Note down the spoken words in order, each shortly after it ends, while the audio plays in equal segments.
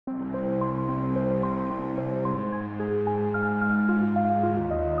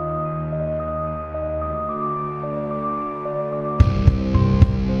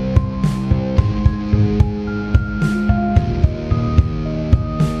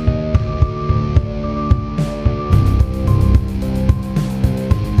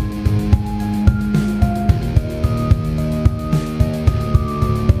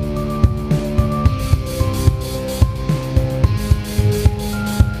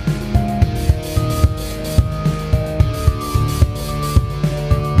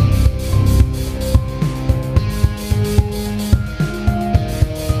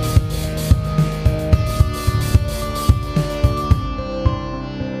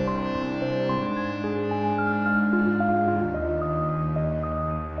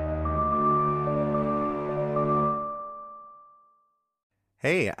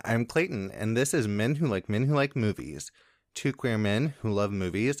Hey, I'm Clayton, and this is Men Who Like Movies. Two queer men who love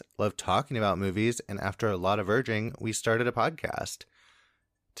movies, love talking about movies, and after a lot of urging, we started a podcast.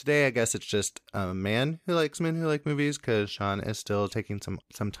 Today, I guess it's just a man who likes men who like movies, because Sean is still taking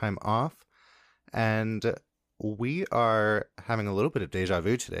some time off. And we are having a little bit of deja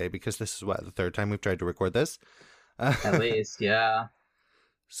vu today, because this is, the third time we've tried to record this? At least, yeah.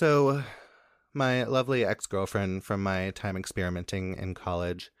 So, my lovely ex-girlfriend from my time experimenting in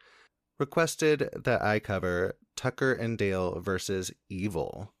college requested that I cover Tucker and Dale versus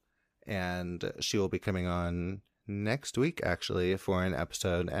Evil. And she will be coming on next week, actually, for an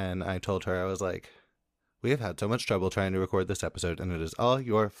episode. And I told her, I was like, we have had so much trouble trying to record this episode, and it is all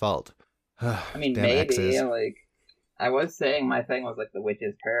your fault. I mean, Damn maybe, exes. I was saying my thing was, the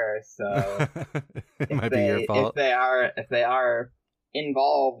witch's curse, so It might be your fault. if they are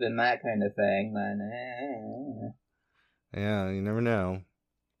involved in that kind of thing, then Yeah, you never know.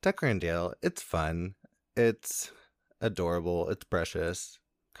 Tucker and Dale, it's fun. It's adorable. It's precious.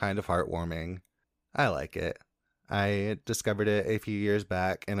 Kind of heartwarming. I like it. I discovered it a few years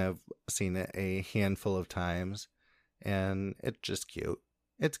back, and I've seen it a handful of times, and it's just cute.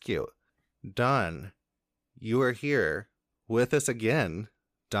 It's cute. Don, you are here with us again.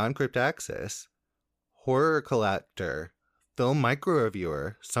 Don Cryptaxis, horror collector, film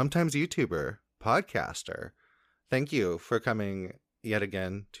micro-reviewer, sometimes YouTuber, podcaster. Thank you for coming yet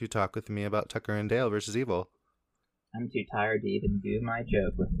again to talk with me about Tucker and Dale versus Evil. I'm too tired to even do my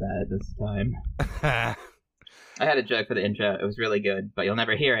joke with that this time. I had a joke for the intro. It was really good, but you'll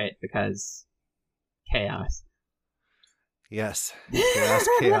never hear it because chaos. Yes.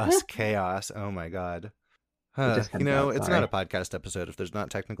 Chaos. Oh my god. It's not a podcast episode if there's not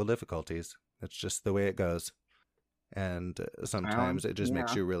technical difficulties. It's just the way it goes. And sometimes it just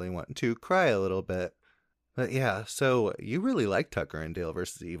makes you really want to cry a little bit. But yeah, so you really like Tucker and Dale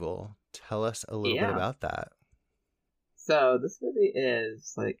versus Evil. Tell us a little bit about that. So this movie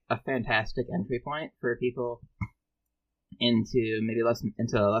is a fantastic entry point for people into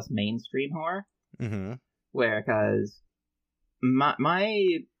less mainstream horror. Mm-hmm. Because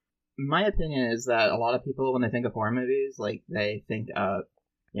my opinion is that a lot of people, when they think of horror movies, they think of,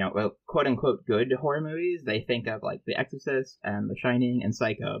 quote unquote good horror movies. They think of The Exorcist and The Shining and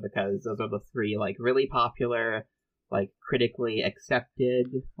Psycho, because those are the three really popular, critically accepted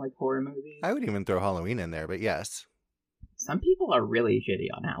horror movies. I would even throw Halloween in there, but yes. Some people are really shitty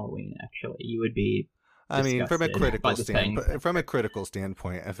on Halloween. Actually, you would be. I mean, from a critical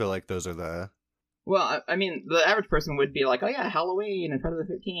standpoint, I feel like those are the. Well, I mean, the average person would be like, "Oh yeah, Halloween and Friday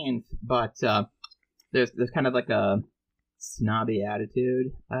the 13th," but there's kind of a snobby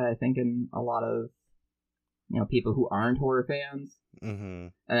attitude, I think, in a lot of people who aren't horror fans. Mm-hmm.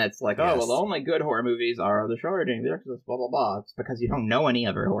 And it's yes. Oh well, the only good horror movies are The Shining, The Exorcist, blah blah blah. It's because you don't know any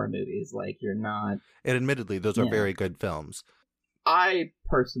other horror movies. You're not. And admittedly, those are very good films. I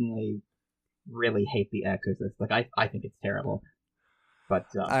personally really hate The Exorcist. I think it's terrible. But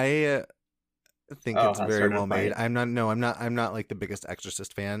I think it's very well made. I'm not the biggest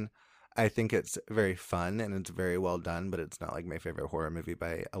Exorcist fan. I think it's very fun and it's very well done, but it's not my favorite horror movie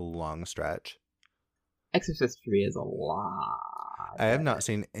by a long stretch. Exorcist 3 is a lot. I have not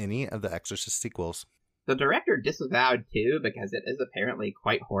seen any of the Exorcist sequels. The director disavowed 2 because it is apparently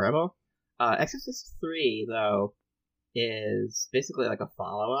quite horrible. Exorcist 3, though, is basically a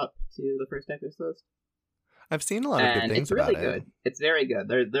follow-up to the first Exorcist. I've seen a lot of good things about it. It's really good. It's very good.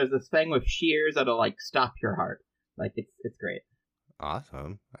 There's this thing with shears that'll stop your heart. It's great.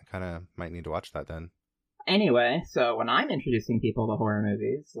 Awesome. I kind of might need to watch that then. Anyway, so when I'm introducing people to horror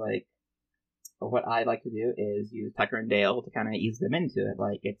movies, what I like to do is use Tucker and Dale to kind of ease them into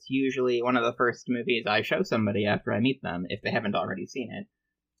it. It's usually one of the first movies I show somebody after I meet them, if they haven't already seen it.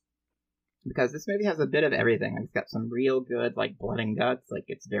 Because this movie has a bit of everything. It's got some real good, blood and guts.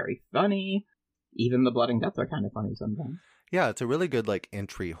 It's very funny. Even the blood and guts are kind of funny sometimes. Yeah, it's a really good,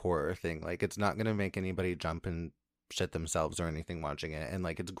 entry horror thing. it's not going to make anybody jump and shit themselves or anything watching it. And,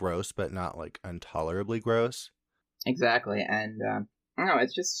 it's gross, but not, intolerably gross. Exactly. And, I don't know,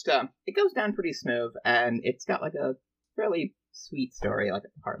 it's just, it goes down pretty smooth, and it's got, a fairly sweet story, at the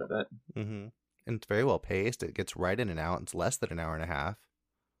heart of it. Mm-hmm. And it's very well paced. It gets right in and out. It's less than an hour and a half.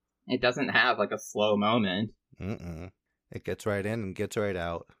 It doesn't have, a slow moment. Mm-mm. It gets right in and gets right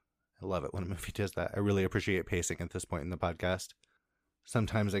out. I love it when a movie does that. I really appreciate pacing at this point in the podcast.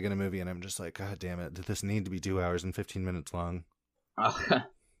 Sometimes I get a movie and I'm just like, God damn it, did this need to be 2 hours and 15 minutes long? Oh,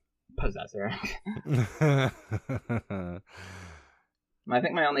 Possessor. I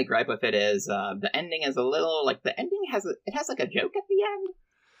think my only gripe with it is the ending is a little, the ending has a joke at the end.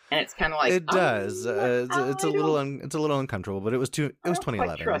 And it's kind of like, It does. It's a I little don't, it's a little uncomfortable, but it was I don't quite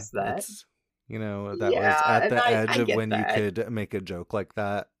 2011. trust that. It's that was Yeah, at and the edge I of get when you that. could make a joke like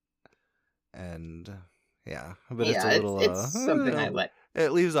that, and yeah, but it's a Yeah, little it's something I let.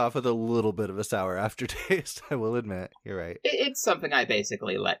 it leaves off with a little bit of a sour aftertaste. I will admit, you're right. It's something I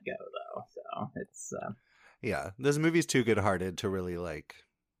basically let go though. So it's Yeah, this movie's too good-hearted to really like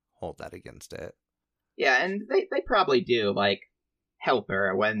hold that against it. yeah, and they probably do like help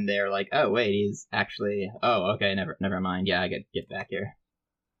her when they're like, oh wait, he's actually, oh okay, never mind. Yeah, I get back here.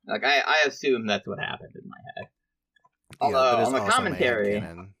 Like I assume that's what happened in my head. Yeah, that Although is also my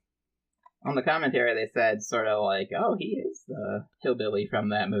headcanon. on the commentary they said sort of like, oh, he is the hillbilly from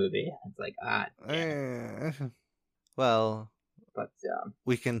that movie. It's like, damn it. Well, But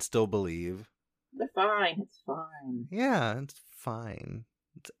we can still believe. they're fine. It's fine. Yeah, it's fine.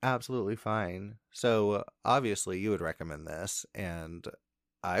 It's absolutely fine. So, obviously, you would recommend this, and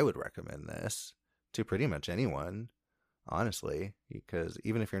I would recommend this to pretty much anyone, honestly, because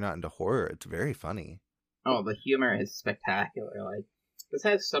even if you're not into horror, it's very funny. Oh, the humor is spectacular. Like, this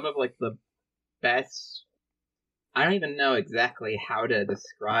has some of like the best. I don't even know exactly how to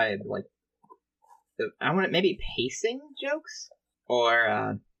describe like I want maybe pacing jokes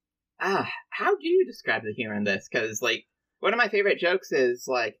or how do you describe the humor in this? Because like one of my favorite jokes is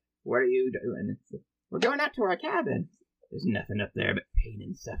like, "What are you doing?" It's like, we're going out to our cabin. There's nothing up there but pain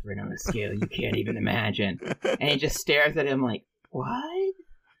and suffering on a scale you can't even imagine. And he just stares at him like, "What?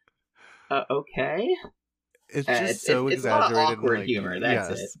 Okay." It's just so it's exaggerated. A lot of awkward like, humor. That's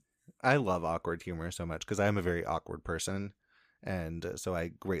yes, it. I love awkward humor so much because I'm a very awkward person, and so I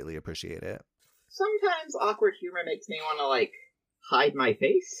greatly appreciate it. Sometimes awkward humor makes me want to like hide my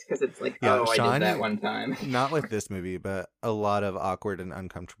face because it's like, Yeah, oh, Sean, I did that one time. Not with this movie, but a lot of awkward and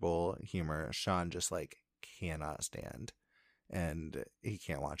uncomfortable humor. Sean just like cannot stand, and he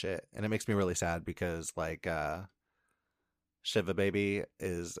can't watch it, and it makes me really sad because like Shiva Baby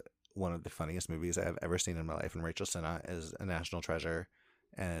is one of the funniest movies I have ever seen in my life, and Rachel Sennott is a national treasure,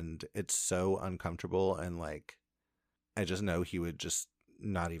 and it's so uncomfortable, and like I just know he would just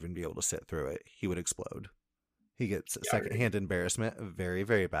not even be able to sit through it. He would explode. He gets secondhand embarrassment very,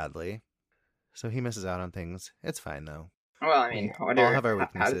 very badly. So he misses out on things. It's fine though. Well, I mean, We all have our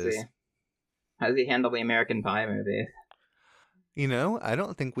weaknesses. How does he handle the American Pie movie? I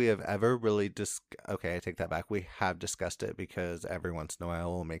don't think we have ever really okay, I take that back. We have discussed it because every once in a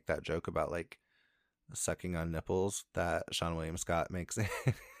while we'll make that joke about like sucking on nipples that Sean William Scott makes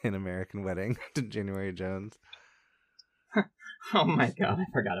in American Wedding to January Jones. Oh my god, I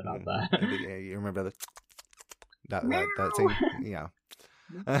forgot about that. You remember that scene? Yeah.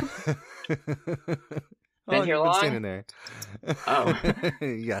 Been here long? Standing there. Oh.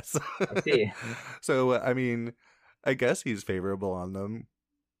 Yes. I see. So, I mean, I guess he's favorable on them,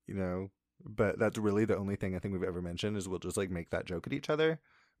 but that's really the only thing I think we've ever mentioned is we'll just like make that joke at each other,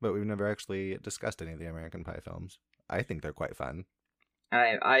 but we've never actually discussed any of the American Pie films. I think they're quite fun.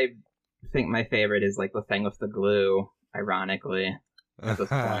 I think my favorite is like the thing with the glue, ironically, at this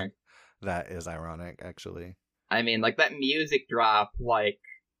point. That is ironic, actually. I mean, like that music drop, like,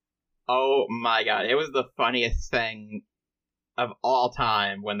 oh my god, it was the funniest thing of all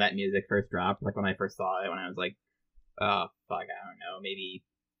time when that music first dropped. Like when I first saw it, when I was like, oh fuck, I don't know, maybe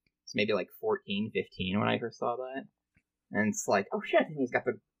like 14, 15 when I first saw that. And it's like, oh shit, and he's got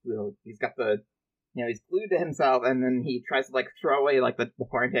the, he's glued to himself, and then he tries to like throw away like the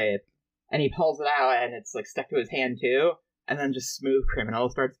porn tape, and he pulls it out, and it's like stuck to his hand too. And then just Smooth Criminal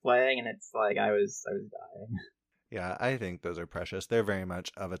starts playing, and it's like I was dying. Yeah, I think those are precious. They're very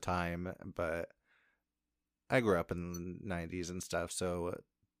much of a time, but I grew up in the 90s and stuff, so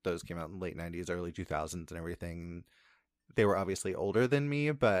those came out in the late 90s, early 2000s and everything. They were obviously older than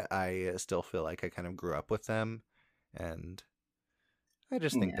me, but I still feel like I kind of grew up with them, and I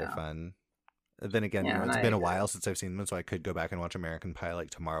just think they're fun. Then again, it's been a while since I've seen them, so I could go back and watch American Pie like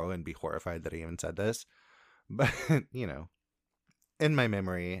tomorrow and be horrified that I even said this. But, in my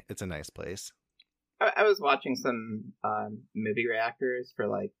memory, it's a nice place. I was watching some movie reactors for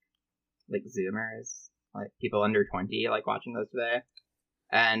like Zoomers, like people under 20, like watching those today.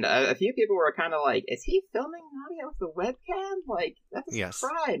 And a few people were kind of like, is he filming Nadia with the webcam? Like, that's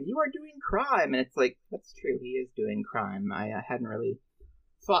crime. You are doing crime. And it's like, that's true. He is doing crime. I hadn't really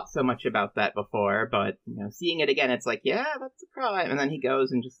thought so much about that before, but, seeing it again, it's like, yeah, that's a crime. And then he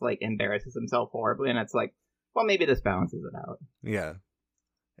goes and just, like, embarrasses himself horribly. And it's like, well, maybe this balances it out. Yeah.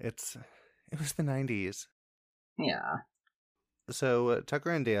 It was the 90s. Yeah. So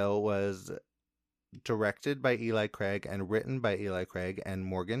Tucker and Dale was directed by Eli Craig and written by Eli Craig and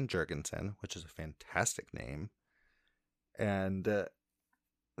Morgan Jurgensen, which is a fantastic name. And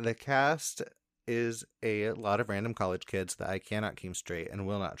The cast is a lot of random college kids that I cannot keep straight and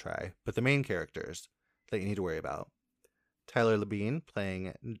will not try, but the main characters that you need to worry about. Tyler Labine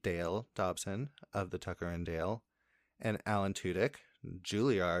playing Dale Dobson of the Tucker and Dale, and Alan Tudyk,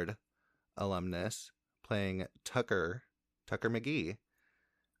 Juilliard alumnus, playing Tucker McGee,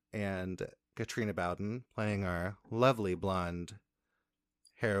 and Katrina Bowden playing our lovely blonde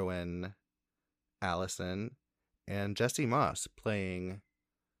heroine Allison, and Jesse Moss playing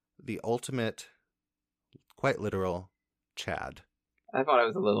the ultimate, quite literal, Chad. I thought I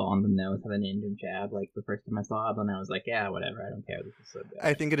was a little on the nose how they named him Chad, like, the first time I saw it, and I was like, yeah, whatever, I don't care, this is so good.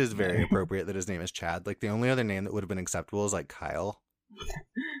 I think it is very appropriate that his name is Chad. Like, the only other name that would have been acceptable is, like, Kyle.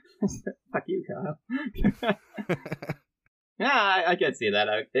 Fuck you, Kyle. Yeah, I could see that.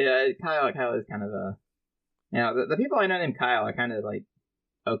 Kyle is kind of a... You know, the people I know named Kyle are kind of, like,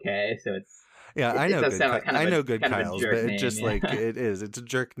 okay, so it's... Yeah, I know good Kyles, but it's just, like, it's a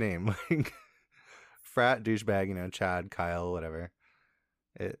jerk name. Like, frat, douchebag, you know, Chad, Kyle, whatever.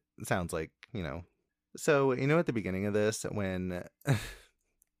 It sounds like, you know. So, you know, at the beginning of this, when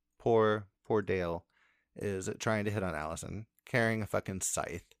poor Dale is trying to hit on Allison, carrying a fucking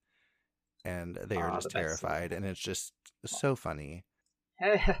scythe, and they are just terrified, and it's just so funny.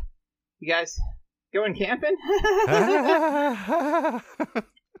 Hey, you guys going camping?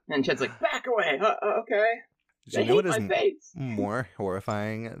 And Chad's like, back away. Okay. Do you know what is more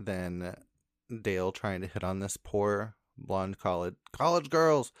horrifying than Dale trying to hit on this poor blonde college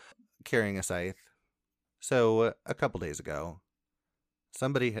girls carrying a scythe? So a couple days ago,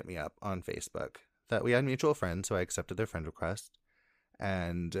 somebody hit me up on Facebook that we had mutual friends, so I accepted their friend request,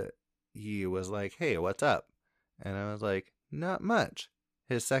 and he was like, hey, what's up? And I was like, not much.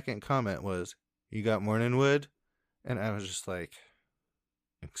 His second comment was, you got morning wood? And I was just like,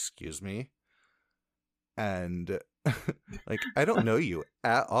 excuse me? And like, I don't know you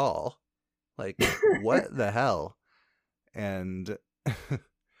at all. Like, what the hell? And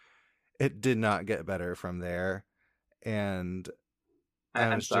it did not get better from there. And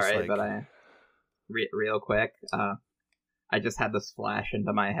I'm sorry, but real quick, I just had this flash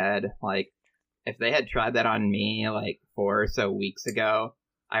into my head. Like, if they had tried that on me, like, 4 or so weeks ago,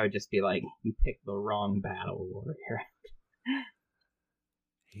 I would just be like, you picked the wrong battle warrior.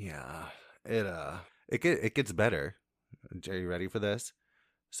 Yeah, it gets better. Are you ready for this?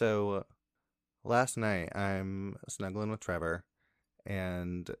 So, last night, I'm snuggling with Trevor,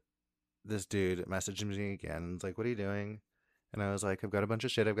 and this dude messaged me again, and was like, what are you doing? And I was like, I've got a bunch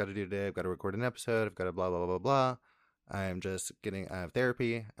of shit I've got to do today. I've got to record an episode. I've got to blah, blah, blah, blah, blah. I have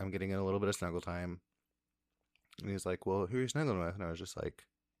therapy. I'm getting in a little bit of snuggle time. And he's like, well, who are you snuggling with? And I was just like,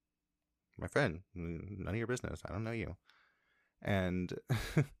 my friend. None of your business. I don't know you. And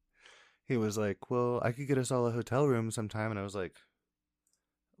he was like, well, I could get us all a hotel room sometime. And I was like,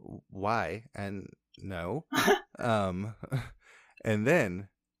 why? And no. And then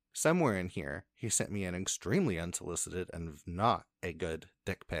somewhere in here, he sent me an extremely unsolicited and not a good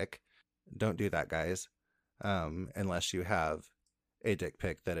dick pic. Don't do that, guys. Unless you have a dick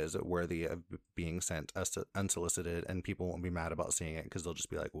pic that is worthy of being sent unsolicited, and people won't be mad about seeing it because they'll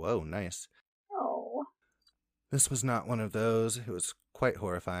just be like, whoa, nice. Oh. This was not one of those. It was quite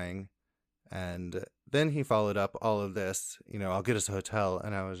horrifying. And then he followed up all of this, you know, I'll get us a hotel.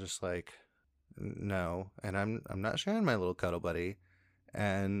 And I was just like, no. And I'm not sharing my little cuddle buddy.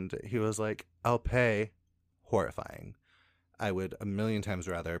 And he was like, I'll pay. Horrifying. I would a million times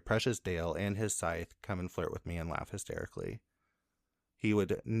rather Precious Dale and his scythe come and flirt with me and laugh hysterically. He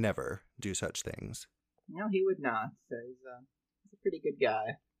would never do such things. No, he would not. So he's a pretty good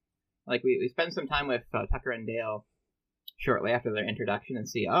guy. Like, we spend some time with Tucker and Dale shortly after their introduction and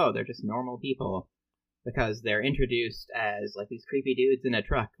see, oh, they're just normal people. Because they're introduced as, like, these creepy dudes in a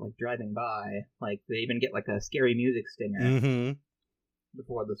truck, like, driving by. Like, they even get, like, a scary music stinger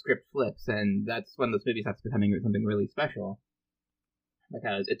before the script flips. And that's when this movie starts becoming something really special.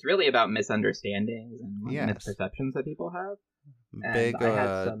 Because it's really about misunderstandings and misperceptions that people have. Big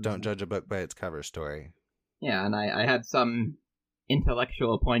don't judge a book by its cover story. Yeah, and I had some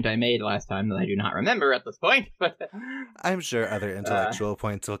intellectual point I made last time that I do not remember at this point, but I'm sure other intellectual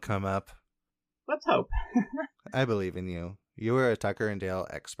points will come up. Let's hope. I believe in you. You are a Tucker and Dale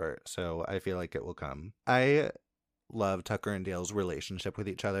expert, so I feel like it will come. I love Tucker and Dale's relationship with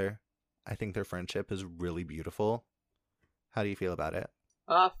each other. I think their friendship is really beautiful. How do you feel about it?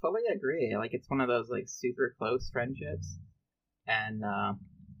 Fully agree. Like, it's one of those, like, super close friendships. And, I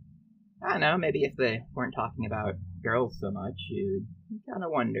don't know, maybe if they weren't talking about girls so much, you'd kind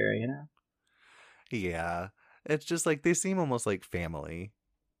of wonder, you know? Yeah. It's just, like, they seem almost like family.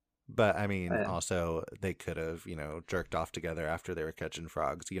 But I mean, But, also they could have, jerked off together after they were catching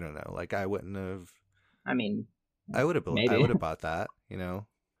frogs. You don't know. Like I wouldn't have. I mean, I maybe. would have bought that.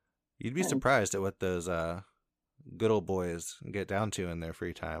 You'd be surprised at what those good old boys get down to in their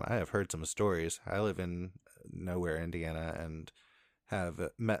free time. I have heard some stories. I live in nowhere, Indiana, and have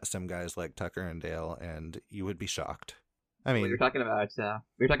met some guys like Tucker and Dale, and you would be shocked. I We were mean, talking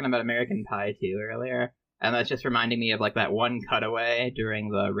about American Pie too earlier, and that's just reminding me of like that one cutaway during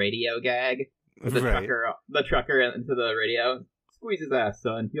the radio gag with right. the trucker into the radio. Squeeze his ass,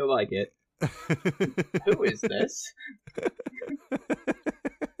 son. You'll like it. Who is this?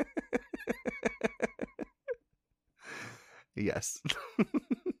 Yes.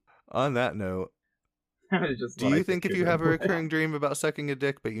 On that note, That was just do what I you think if pictured you have a right recurring dream about sucking a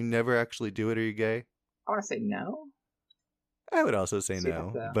dick, but you never actually do it, are you gay? I want to say no. I would also say See that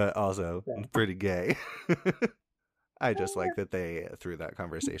no, though. but also Yeah. pretty gay. I just like that they threw that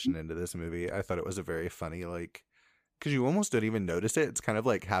conversation into this movie. I thought it was a very funny, like, because you almost don't even notice it. It's kind of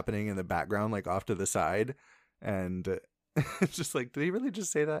like happening in the background, like off to the side. And it's just like, did he really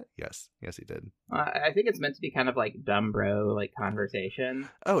just say that? Yes. Yes, he did. I think it's meant to be kind of like dumb bro like conversation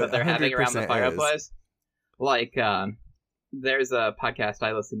Oh, that they're having around the 100% is. fireplace. Like, there's a podcast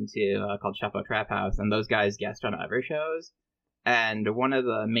I listen to called Chapo Trap House, and those guys guest on other shows. And one of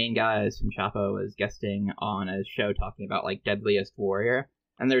the main guys from Chapo was guesting on a show talking about like Deadliest Warrior,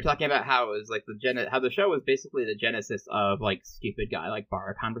 and they were talking about how it was like how the show was basically the genesis of like stupid guy like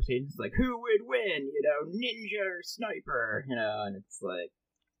bar conversations, like who would win, ninja or sniper, and it's like,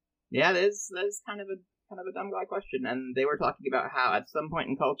 yeah, that's kind of a dumb guy question. And they were talking about how at some point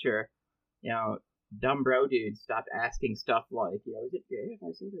in culture, dumb bro dudes stopped asking stuff like, is it gay if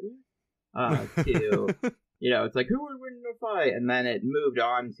I say that? To it's like who would win in a fight, and then it moved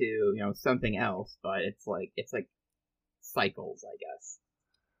on to something else. But it's like cycles, I guess.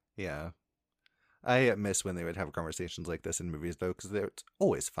 Yeah. I miss when they would have conversations like this in movies, though, because it's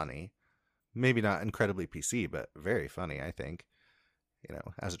always funny. Maybe not incredibly PC, but very funny, I think.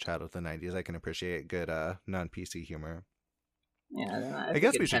 As a child of the 90s, I can appreciate good non-PC humor. Yeah, I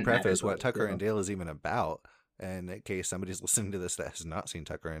guess we should preface what Tucker and Dale is even about, in case somebody's listening to this that has not seen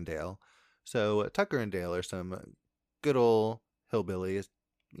Tucker and Dale. So Tucker and Dale are some good old hillbillies,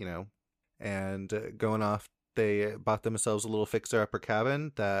 and going off, they bought themselves a little fixer-upper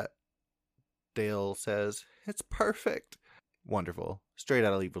cabin that Dale says, it's perfect. Wonderful. Straight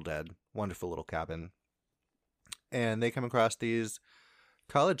out of Evil Dead. Wonderful little cabin. And they come across these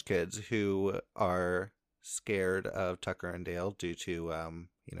college kids who are scared of Tucker and Dale due to,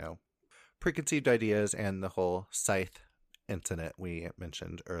 preconceived ideas and the whole scythe incident we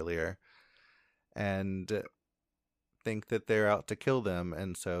mentioned earlier, and think that they're out to kill them.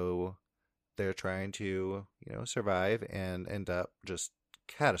 And so they're trying to, survive and end up just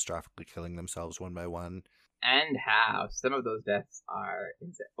catastrophically killing themselves one by one. And how some of those deaths are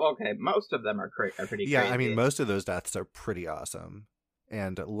insane. Okay, most of them are pretty crazy. Yeah, I mean, most of those deaths are pretty awesome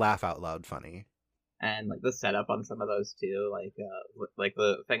and laugh out loud funny. And like the setup on some of those too, like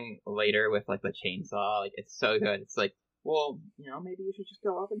the thing later with like the chainsaw, like it's so good. It's like, well, maybe you should just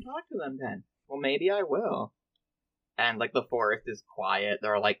go up and talk to them then. Well, maybe I will. And like the forest is quiet.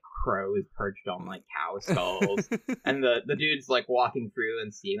 There are like crows perched on like cow skulls, and the dude's like walking through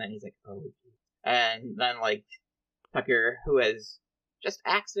and seeing that, and he's like, oh. And then like Tucker, who has just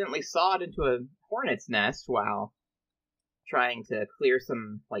accidentally sawed into a hornet's nest while trying to clear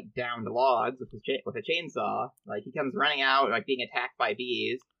some like downed logs with a chainsaw, like he comes running out, like being attacked by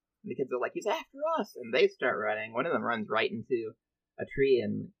bees, and the kids are like, he's after us, and they start running. One of them runs right into a tree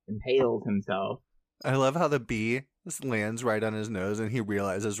and impales himself. I love how the bee lands right on his nose and he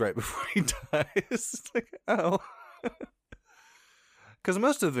realizes right before he dies. It's like, oh. Because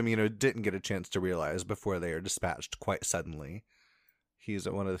most of them, didn't get a chance to realize before they are dispatched quite suddenly. He's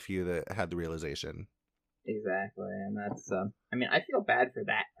one of the few that had the realization. Exactly, and that's, I feel bad for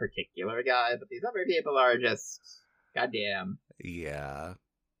that particular guy, but these other people are just, goddamn. Yeah.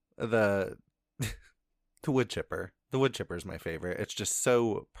 The wood chipper. The wood chipper is my favorite. It's just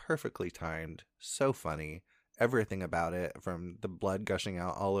so perfectly timed, so funny. Everything about it, from the blood gushing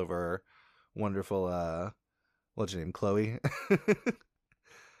out all over wonderful, what's her name, Chloe,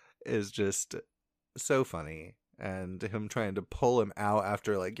 is just so funny. And him trying to pull him out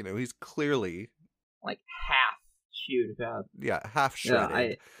after, he's clearly like half chewed up. Yeah, half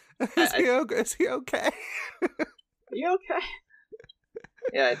shredded. Yeah, is he okay? Are you okay?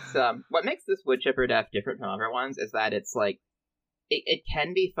 Yeah, it's what makes this wood chipper death different from other ones is that it's like it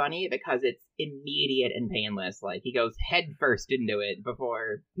can be funny because it's immediate and painless. Like he goes head first into it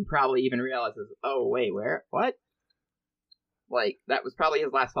before he probably even realizes, oh wait, what? Like, that was probably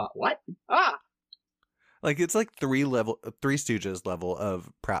his last thought. What? Ah! Like, it's like Three Stooges level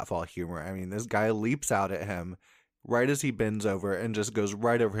of pratfall humor. I mean, this guy leaps out at him right as he bends over and just goes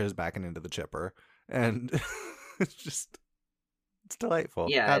right over his back and into the chipper. And it's delightful.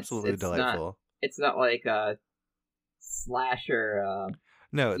 Yeah, Absolutely delightful. It's not like a slasher.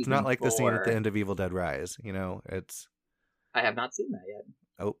 No, it's not season like the scene at the 4. end of Evil Dead Rise. You know, it's... I have not seen that yet.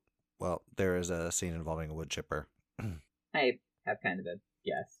 Oh, well, there is a scene involving a wood chipper. I have kind of a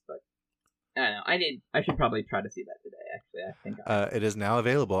guess, but I don't know. I should probably try to see that today. Actually, I think it is now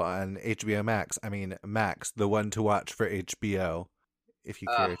available on HBO Max. I mean, Max, the one to watch for HBO, if you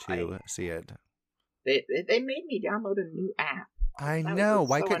care to see it. They made me download a new app. I know.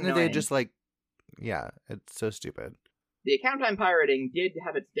 Why couldn't they just like? Yeah, it's so stupid. The account I'm pirating did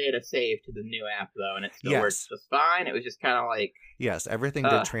have its data saved to the new app, though, and it still works just fine. It was just kind of like... Yes, everything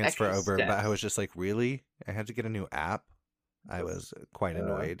did transfer over, steps. but I was just like, really? I had to get a new app? I was quite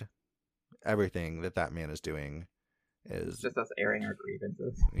annoyed. Everything that man is doing is... just us airing our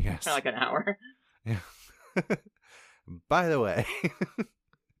grievances. Yes. For like an hour. Yeah. By the way,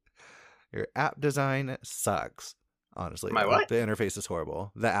 your app design sucks, honestly. My what? The interface is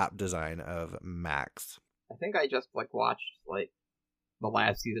horrible. The app design of Max. I think I just watched the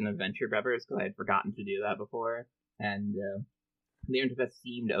last season of Venture Brothers because I had forgotten to do that before, and the interface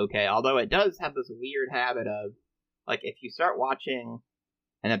seemed okay. Although it does have this weird habit of if you start watching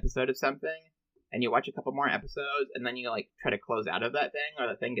an episode of something and you watch a couple more episodes and then you try to close out of that thing or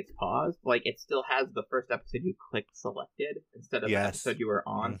the thing gets paused, it still has the first episode you clicked selected instead of the episode you were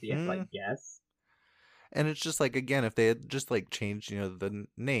on, so you have to guess. And it's just again, if they had just changed the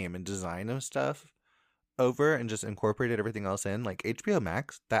name and design of stuff over and just incorporated everything else in, HBO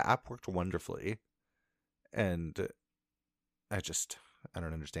Max, that app worked wonderfully. And I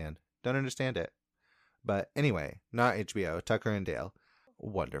don't understand it. But anyway, not HBO, Tucker and Dale.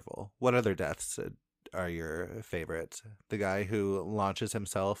 Wonderful. What other deaths are your favorites? The guy who launches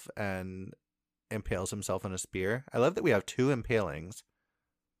himself and impales himself on a spear. I love that we have 2 impalings.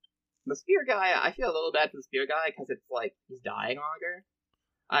 The spear guy, I feel a little bad for the spear guy because it's he's dying longer.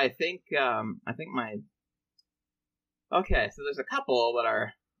 I think my... Okay, so there's a couple that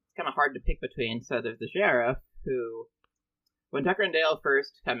are kind of hard to pick between. So there's the sheriff, who, when Tucker and Dale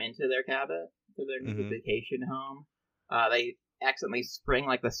first come into their cabin, to their new vacation home, they accidentally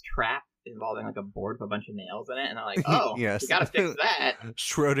spring this trap involving a board with a bunch of nails in it, and they're like, oh, yes. We gotta fix that.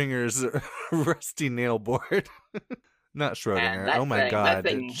 Schrodinger's rusty nail board. Not Schrodinger. Oh my god.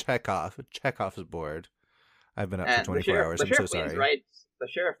 Chekhov's board. I've been up for 24 hours. I'm so sorry. The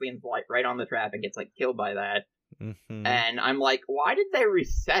sheriff leans right on the trap and gets killed by that. Mm-hmm. And I'm like, why did they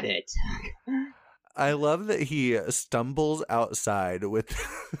reset it? I love that he stumbles outside with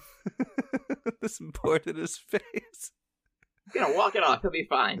this board in his face. He's gonna walk it off. He'll be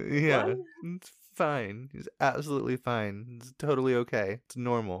fine. Yeah, what? It's fine. He's absolutely fine. It's totally okay. It's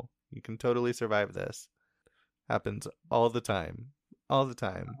normal. You can totally survive this. Happens all the time. All the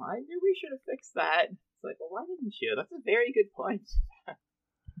time. Oh, I knew we should have fixed that. It's well, why didn't you? That's a very good point.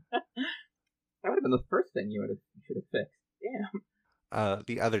 That would have been the first thing you should have fixed. Damn.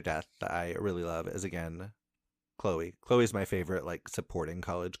 The other death that I really love is, again, Chloe. Chloe's my favorite, supporting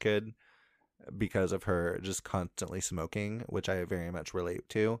college kid because of her just constantly smoking, which I very much relate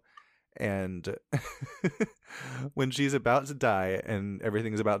to. And when she's about to die and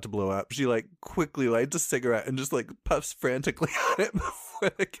everything's about to blow up, she quickly lights a cigarette and just puffs frantically on it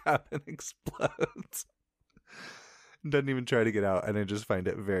before the cabin explodes. Doesn't even try to get out, and I just find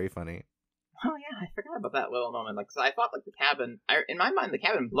it very funny. Oh yeah, I forgot about that little moment. So I thought the cabin, in my mind, the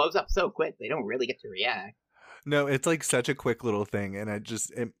cabin blows up so quick they don't really get to react. No, it's such a quick little thing, and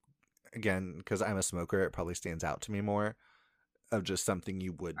again, because I'm a smoker, it probably stands out to me more of just something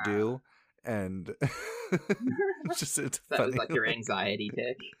you would do, and it's that funny. Was your anxiety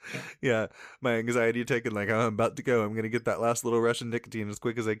tick. Yeah, my anxiety tick, and I'm about to go. I'm gonna get that last little rush of nicotine as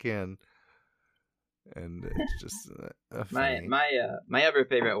quick as I can. And it's just my other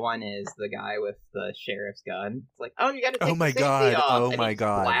favorite one is the guy with the sheriff's gun. It's oh, you gotta take the safety off. Oh and my he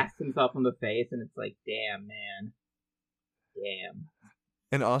god! Blasts himself in the face, and it's damn, man, damn.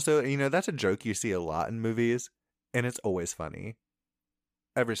 And also, that's a joke you see a lot in movies, and it's always funny,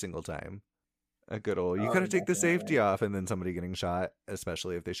 every single time. A good old, you gotta take the safety off, and then somebody getting shot,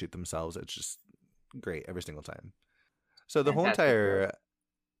 especially if they shoot themselves. It's just great every single time. So the whole entire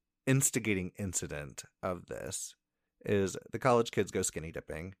instigating incident of this is the college kids go skinny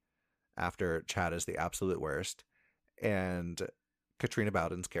dipping after Chad is the absolute worst, and Katrina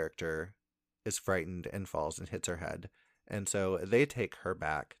Bowden's character is frightened and falls and hits her head, and so they take her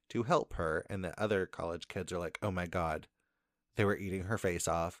back to help her, and the other college kids are like, oh my god, They were eating her face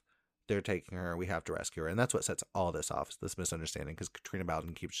off. They're taking her. We have to rescue her. And that's what sets all this off, this misunderstanding, because Katrina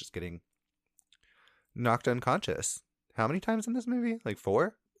Bowden keeps just getting knocked unconscious. How many times in this movie? Like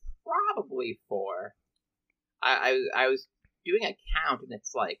 4? Probably 4. I was doing a count, and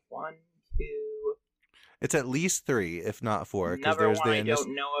it's like 1, 2. It's at least 3, if not 4. Because Another there's one I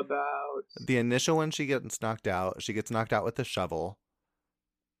don't know about. the initial one. She gets knocked out. She gets knocked out with the shovel.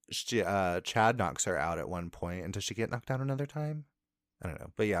 Chad knocks her out at one point. And does she get knocked out another time? I don't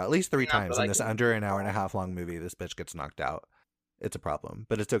know. But yeah, at least 3 times in this under an hour and a half long movie, this bitch gets knocked out. It's a problem.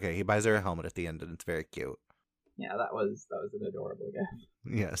 But it's okay. He buys her a helmet at the end, and it's very cute. Yeah, that was an adorable gift.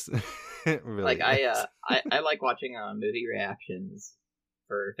 Yes. It really like, is. I like watching movie reactions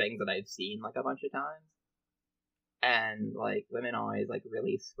for things that I've seen, like, a bunch of times. And, like, women always, like,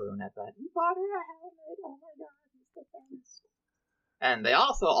 really swoon at that. You bought her a helmet. Oh, my God. He's the best. And they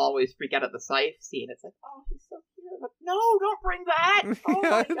also always freak out at the scythe scene. It's like, oh, he's so cute. Like, no, don't bring that. Oh, yeah,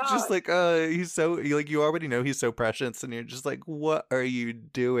 my God. just like, he's so, like, you already know he's so precious, and you're just like, what are you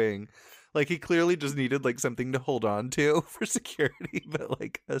doing? Like, he clearly just needed, like, something to hold on to for security, but,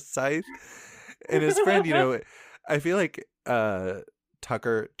 like, a scythe. And his friend, you know, I feel like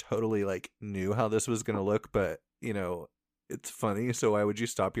Tucker totally, like, knew how this was going to look, but, you know, it's funny, so why would you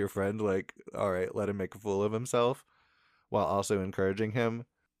stop your friend? Like, all right, let him make a fool of himself, while also encouraging him.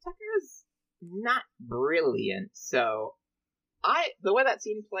 Tucker's not brilliant, so the way that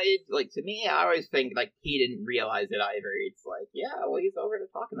scene played, like, to me, I always think, like, he didn't realize it either. It's like, yeah, well, he's over to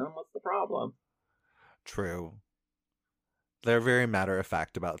talking to him. What's the problem? True. They're very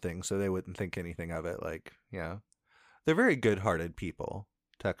matter-of-fact about things, so they wouldn't think anything of it. Like, yeah. They're very good-hearted people,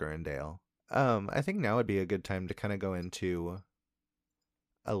 Tucker and Dale. I think now would be a good time to kind of go into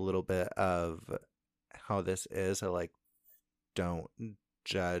a little bit of how this is. Like, don't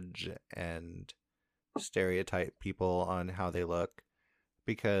judge and stereotype people on how they look,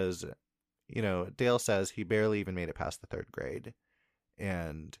 because, you know, Dale says he barely even made it past the 3rd grade,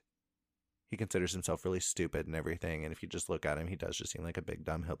 and he considers himself really stupid and everything, and if you just look at him, he does just seem like a big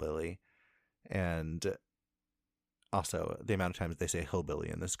dumb hillbilly. And also, the amount of times they say hillbilly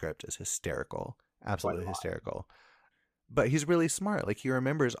in the script is hysterical. Absolutely hysterical. But he's really smart. Like, he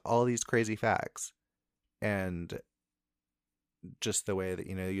remembers all these crazy facts. And just the way that,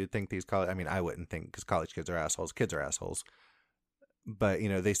 you know, you'd think these college... I mean, I wouldn't think, because college kids are assholes. Kids are assholes. But, you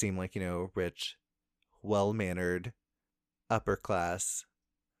know, they seem like, you know, rich, well-mannered, upper-class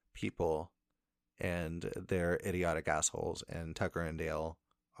people. And they're idiotic assholes. And Tucker and Dale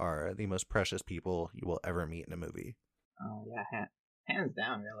are the most precious people you will ever meet in a movie. Oh, yeah, hands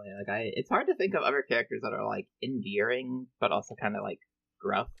down, really. Like, it's hard to think of other characters that are, like, endearing, but also kind of, like,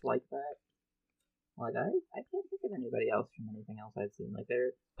 gruff like that. Like, I can't think of anybody else from anything else I've seen. Like,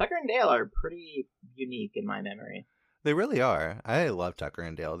 Tucker and Dale are pretty unique in my memory. They really are. I love Tucker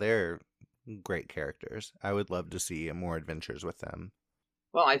and Dale. They're great characters. I would love to see more adventures with them.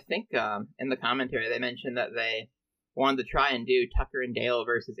 Well, I think in the commentary they mentioned that they wanted to try and do Tucker and Dale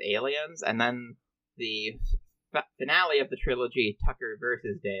versus aliens, and then the finale of the trilogy, Tucker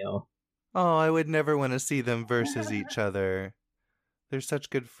versus Dale. Oh, I would never want to see them versus each other. They're such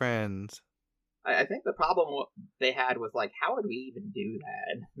good friends. I think the problem they had was, like, how would we even do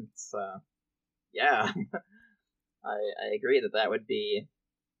that? It's, yeah. I agree that would be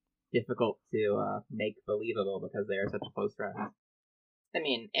difficult to make believable, because they are such close friends. I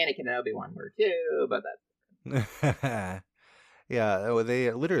mean, Anakin and Obi-Wan were too, but that's... Yeah,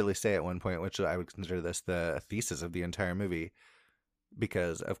 they literally say at one point, which I would consider this the thesis of the entire movie,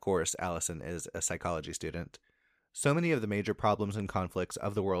 because, of course, Allison is a psychology student. So many of the major problems and conflicts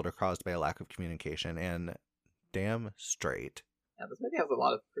of the world are caused by a lack of communication, and damn straight. Yeah, this movie has a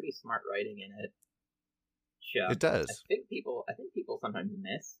lot of pretty smart writing in it. It does. I think people sometimes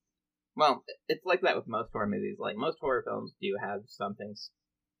miss. Well, it's like that with most horror movies. Like, most horror films do have something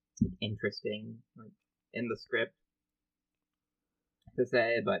interesting, like, in the script to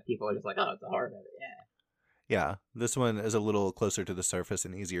say, but people are just like, oh, it's a horror movie, yeah. Yeah, this one is a little closer to the surface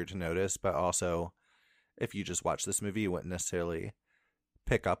and easier to notice, but also, if you just watch this movie, you wouldn't necessarily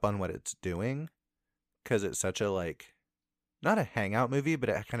pick up on what it's doing, because it's such a, like, not a hangout movie, but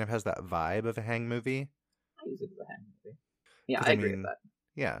it kind of has that vibe of a hang movie. I use it as a hang movie. Yeah, I agree with that.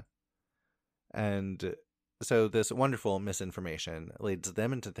 Yeah. And so this wonderful misinformation leads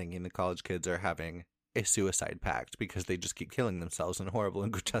them into thinking the college kids are having a suicide pact, because they just keep killing themselves in horrible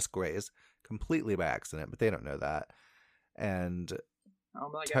and grotesque ways, completely by accident, but they don't know that. And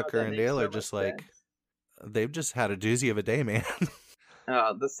Tucker and Dale are just like, they've just had a doozy of a day, man.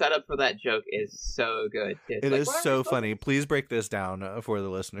 The setup for that joke is so good. It is so funny. Please break this down for the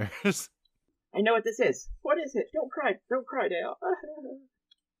listeners. I know what this is. What is it? Don't cry, Dale.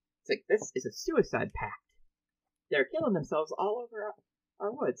 It's like, this is a suicide pact. They're killing themselves all over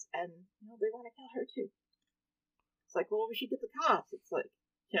our woods, and they want to kill her too. It's like, well, we should get the cops. It's like,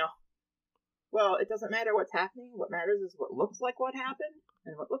 well, it doesn't matter what's happening. What matters is what looks like what happened,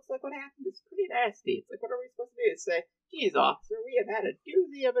 and what looks like what happened is pretty nasty. It's like, what are we supposed to do? Say, geez, officer, we have had a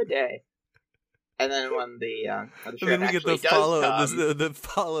doozy of a day. And then when the sheriff actually does come, the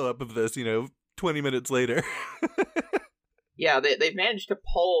follow up of this, 20 minutes later. Yeah, they've managed to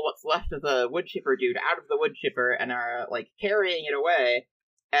pull what's left of the wood chipper dude out of the wood chipper and are, like, carrying it away,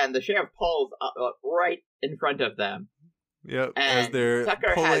 and the sheriff pulls up right in front of them. Yep, and as they're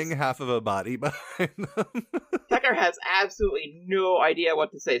pulling half of a body behind them. Tucker has absolutely no idea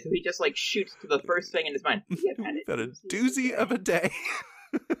what to say, so he just, like, shoots to the first thing in his mind. We've had a doozy of a day.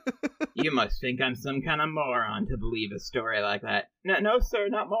 You must think I'm some kind of moron to believe a story like that. No, sir,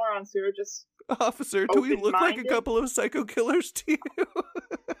 not moron, sir, just... Officer, do we look like a couple of psycho killers to you?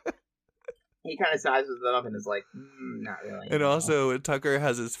 He kind of sizes them up and is like, not really. And also, Tucker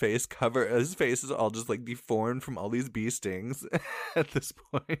has his face covered. His face is all just like deformed from all these bee stings at this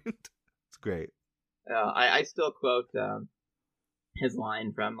point. It's great. I still quote his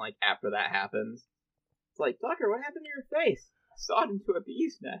line from like after that happens. It's like, Tucker, what happened to your face? I saw it into a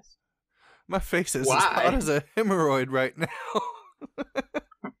bee's nest. My face is as hot as a hemorrhoid right now.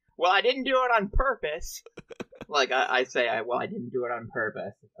 Well, I didn't do it on purpose. Like I say, I didn't do it on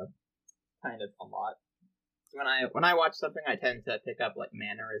purpose. Kind of a lot. When I watch something, I tend to pick up like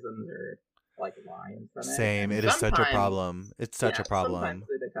mannerisms or like lines from it. Same. It is such a problem. It's such a problem. Sometimes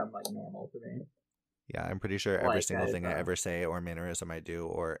they become like normal for me. Yeah, I'm pretty sure every single thing I ever say or mannerism I do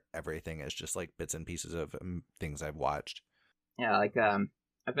or everything is just like bits and pieces of things I've watched. Yeah, like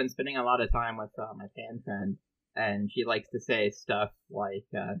I've been spending a lot of time with my fan friend, and she likes to say stuff like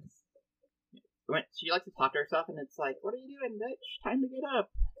she likes to talk to herself, and it's like, "What are you doing, bitch? Time to get up."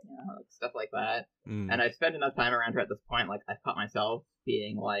 Like stuff like that. And I spend enough time around her at this point, like I've caught myself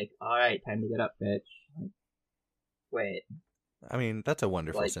being like, "All right, time to get up, bitch." Like, wait. I mean, that's a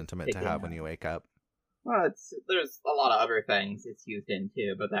wonderful sentiment to have when you wake up. Well, there's a lot of other things it's used in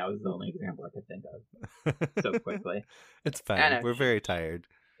too, but that was the only example I could think of so quickly. It's fine. We're very tired.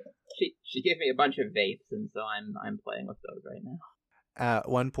 She gave me a bunch of vapes, and so I'm playing with those right now. At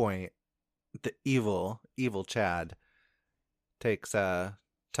one point, the evil Chad takes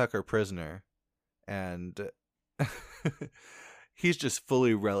Tucker prisoner, and he's just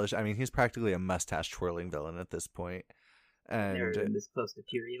fully relished. I mean, he's practically a mustache twirling villain at this point. And never been this close to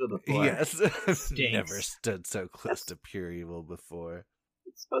pure evil before. Yes, never stood so close to pure evil before.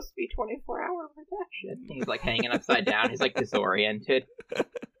 It's supposed to be 24-hour protection. He's like hanging upside down. He's like disoriented.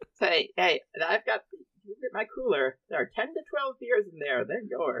 Say, hey, I've got my cooler. There are 10 to 12 beers in there. They're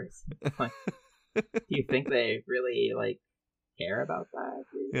yours. Like, do you think they really like care about that?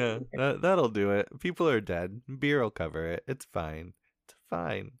 Yeah, that'll do it. People are dead. Beer will cover it. It's fine. It's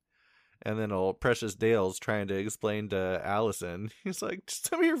fine. And then old Precious Dale's trying to explain to Allison. He's like,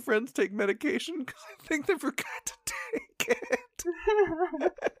 some of your friends take medication because I think they forgot to take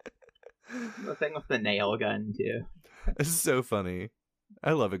it. The thing with the nail gun, too. It's so funny.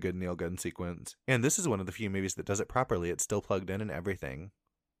 I love a good nail gun sequence. And this is one of the few movies that does it properly. It's still plugged in and everything.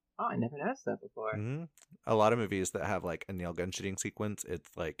 Oh, I never noticed that before. Mm-hmm. A lot of movies that have like a nail gun shooting sequence, it's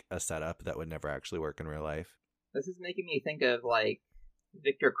like a setup that would never actually work in real life. This is making me think of like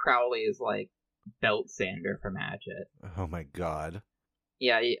Victor Crowley's like belt sander from Hatchet. Oh my god.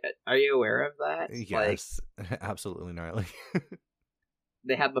 Yeah, are you aware of that? Yes, like, absolutely gnarly.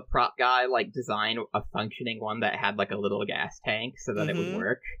 They had the prop guy like design a functioning one that had like a little gas tank so that it would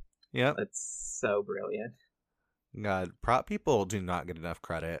work. Yep. That's so brilliant. God, prop people do not get enough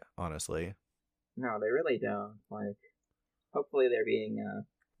credit, honestly. No, they really don't. Like, hopefully they're being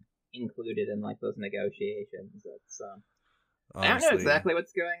included in like those negotiations. That's I don't know exactly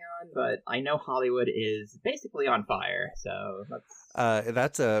what's going on, but I know Hollywood is basically on fire. So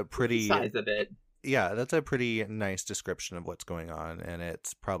that's a pretty size of it. Yeah, that's a pretty nice description of what's going on, and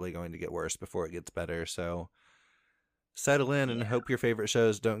it's probably going to get worse before it gets better. So settle in and hope your favorite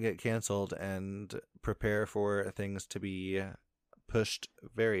shows don't get canceled, and prepare for things to be pushed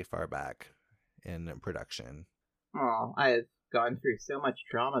very far back in production. Oh, I've gone through so much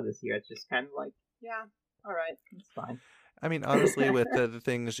drama this year. It's just kind of like, yeah, all right, it's fine. I mean, honestly, with the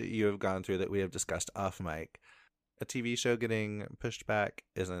things you have gone through that we have discussed off mic, a TV show getting pushed back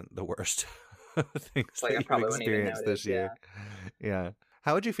isn't the worst things like that you've experienced this year. Yeah.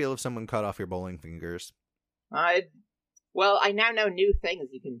 How would you feel if someone cut off your bowling fingers? Well, I now know new things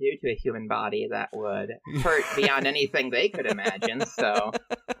you can do to a human body that would hurt beyond anything they could imagine, so...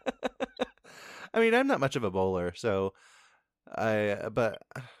 I mean, I'm not much of a bowler, so but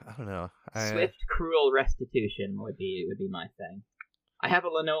I don't know. Swift, cruel restitution would be my thing. I have a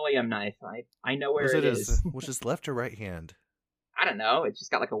linoleum knife. I know where it is. Was it left or right hand? I don't know. It's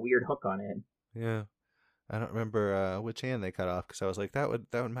just got like a weird hook on it. Yeah. I don't remember which hand they cut off because I was like, that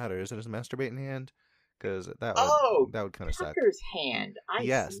would matter. Is it his masturbating hand? Because that would kind of suck. Tucker's hand.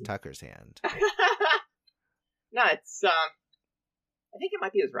 Yes, see. Tucker's hand. No, it's I think it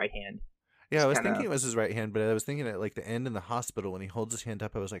might be his right hand. Yeah, I was thinking it was his right hand, but I was thinking at like the end in the hospital when he holds his hand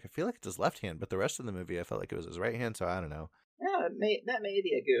up, I was like, I feel like it's his left hand, but the rest of the movie I felt like it was his right hand, so I don't know. Yeah, that may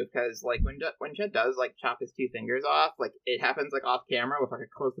be a goof because like when Jed does like chop his 2 fingers off, like it happens like off camera with like a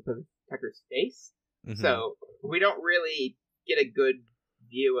close up of Tucker's face, so we don't really get a good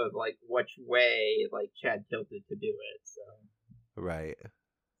view of like which way like Chad tilted to do it. So right,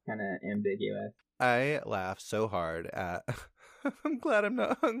 kind of ambiguous. I laughed so hard at. I'm glad I'm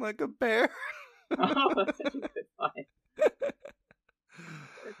not hung like a bear. Oh, that's such a good line.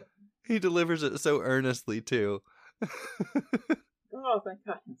 He delivers it so earnestly too. Oh, thank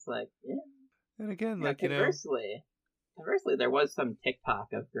God! It's like, yeah. And again, like conversely, there was some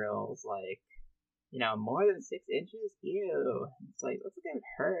TikTok of girls like, more than 6 inches. Ew! It's like, let's look at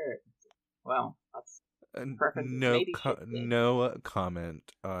her. Well, that's perfect. No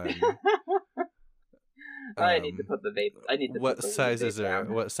comment on. I need to put the vape. I need to. What sizes are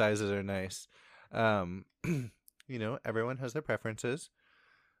down. What sizes are nice? Everyone has their preferences.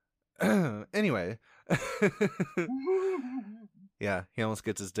 Anyway. Yeah, he almost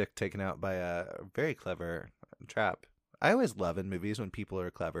gets his dick taken out by a very clever trap. I always love in movies when people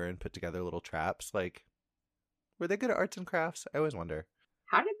are clever and put together little traps. Like, were they good at arts and crafts? I always wonder.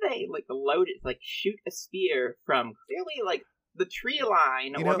 How did they load it? Shoot a spear from clearly the tree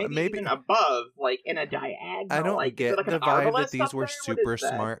line, or maybe even above, in a diagonal. I don't get the vibe that these were super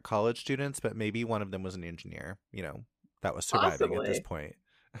smart smart college students, but maybe one of them was an engineer. That was surviving at this point.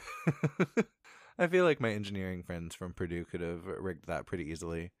 I feel like my engineering friends from Purdue could have rigged that pretty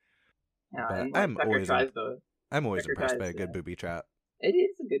easily. Yeah, but and, I'm always impressed by a good booby trap. It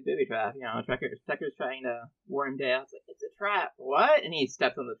is a good booby trap. Tucker's trying to warn Dale. It's like, it's a trap. What? And he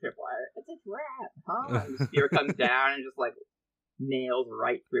steps on the tripwire. It's a trap. Huh? And the spear comes down and just nails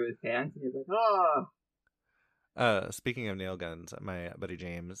right through his pants. And he's like, oh. Speaking of nail guns, my buddy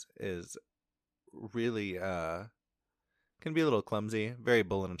James is really can be a little clumsy, very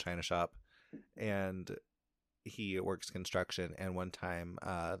bull in a china shop, and he works construction. And one time,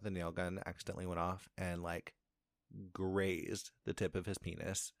 the nail gun accidentally went off and grazed the tip of his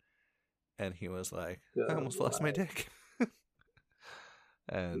penis, and he was like, "I almost lost my dick."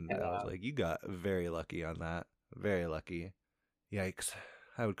 And I was like, "You got very lucky on that. Very lucky." Yikes!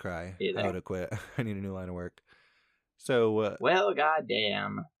 I would cry. I would have quit. I need a new line of work. So, well,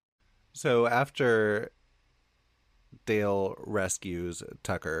 goddamn. So after Dale rescues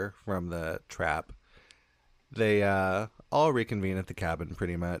Tucker from the trap, they all reconvene at the cabin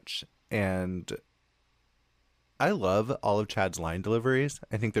pretty much, and I love all of Chad's line deliveries.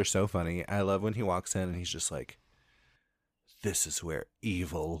 I think they're so funny. I love when he walks in and he's just like, "This is where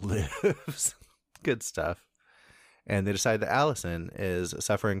evil lives." Good stuff. And they decide that Allison is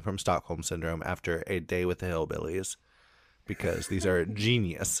suffering from Stockholm Syndrome after a day with the hillbillies, because these are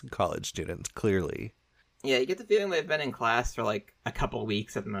genius college students, clearly. Yeah, you get the feeling they've been in class for a couple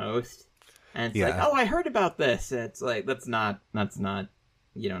weeks at most. And it's oh, I heard about this. It's like, that's not,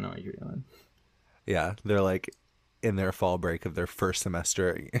 you don't know what you're doing. Yeah, they're in their fall break of their first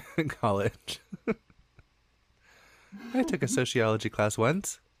semester in college. I took a sociology class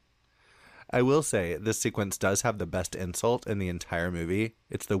once. I will say, this sequence does have the best insult in the entire movie.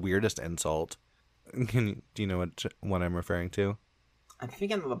 It's the weirdest insult. Do you know what one I'm referring to? I'm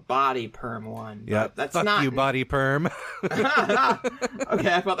thinking of the body perm one. Yeah, that's fuck not you, body perm. Okay,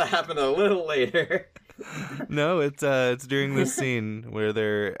 I thought that happened a little later. No, it's during this scene where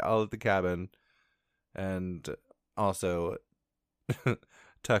they're all at the cabin, and also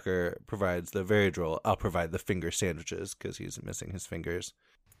Tucker provides the very droll, "I'll provide the finger sandwiches," because he's missing his fingers.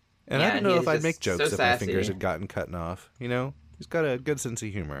 And I don't know if I'd make jokes if my fingers had gotten cut off. He's got a good sense of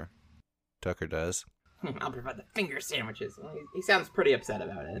humor. Tucker does. I'll provide the finger sandwiches. Well, he sounds pretty upset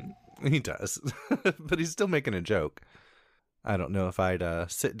about it. He does. But he's still making a joke. I don't know if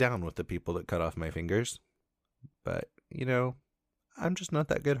I'd sit down with the people that cut off my fingers. But, I'm just not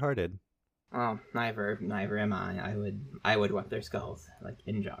that good-hearted. Oh, neither am I. I would want their skulls,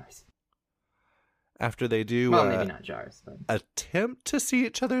 in jars. After they do maybe not jars, but attempt to see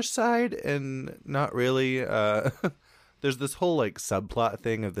each other's side and not really, there's this whole subplot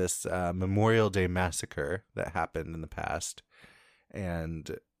thing of this Memorial Day massacre that happened in the past,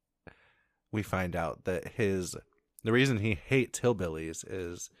 and we find out that the reason he hates hillbillies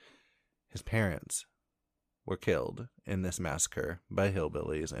is his parents were killed in this massacre by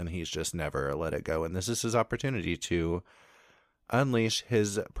hillbillies, and he's just never let it go. And this is his opportunity to unleash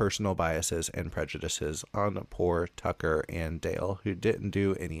his personal biases and prejudices on poor Tucker and Dale, who didn't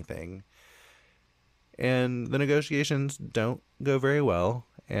do anything. And the negotiations don't go very well.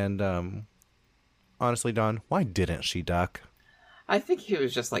 And honestly, Dawn, why didn't she duck? I think he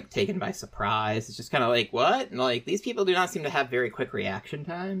was just, like, taken by surprise. It's just kind of like, what? And, like, these people do not seem to have very quick reaction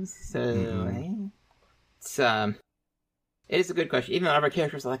times. So, it's, it is a good question. Even though other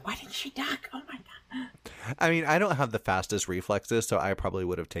characters are like, why didn't she duck? Oh, my God. I mean, I don't have the fastest reflexes, so I probably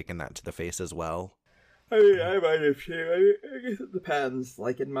would have taken that to the face as well. I mean, I might have too. I guess it depends.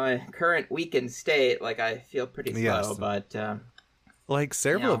 Like, in my current weakened state, like, I feel pretty slow, Yes. but... Like,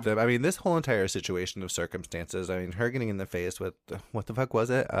 several of them. I mean, this whole entire situation of circumstances, I mean, her getting in the face with, what the fuck was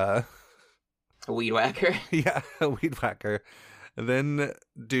it? A weed whacker? Yeah, a weed whacker. And then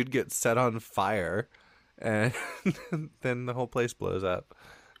dude gets set on fire, and then the whole place blows up.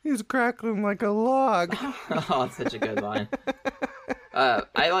 He's crackling like a log. Oh, it's such a good line.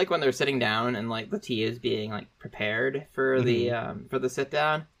 I like when they're sitting down and, like, the tea is being, like, prepared for the sit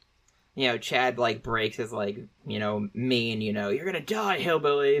down. You know, Chad, like, breaks his, like, you know, mean, you know, you're gonna die,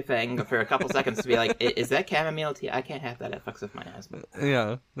 hillbilly thing for a couple seconds to be like, is that chamomile tea? I can't have that. It fucks with my asthma.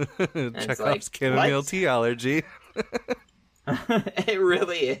 Yeah. Chekhov's like, chamomile tea allergy. It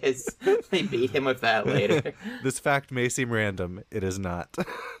really is. They beat him with that later. This fact may seem random. It is not.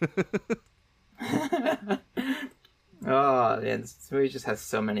 Oh, man, this movie just has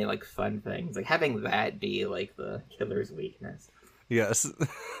so many, like, fun things. Like, having that be, like, the killer's weakness. Yes.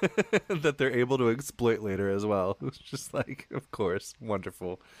 That they're able to exploit later as well. It's just like, of course,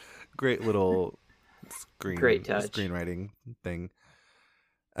 wonderful. Great little Great touch. screenwriting thing.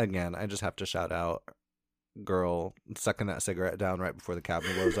 Again, I just have to shout out girl sucking that cigarette down right before the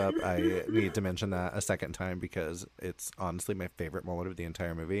cabin blows up. I need to mention that a second time because it's honestly my favorite moment of the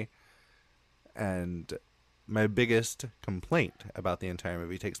entire movie. And my biggest complaint about the entire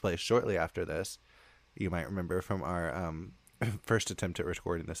movie takes place shortly after this. You might remember from our first attempt at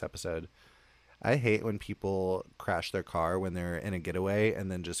recording this episode. I hate when people crash their car when they're in a getaway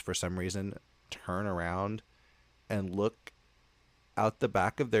and then just for some reason turn around and look out the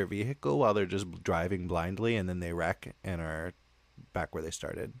back of their vehicle while they're just driving blindly, and then they wreck and are back where they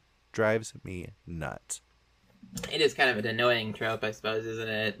started. Drives me nuts. It is kind of an annoying trope, I suppose, isn't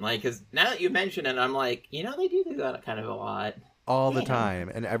it? Like, because now that you mention it, I'm like, you know, they do that kind of a lot. All the time.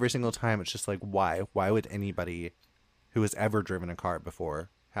 And every single time, it's just like, why? Why would anybody who has ever driven a car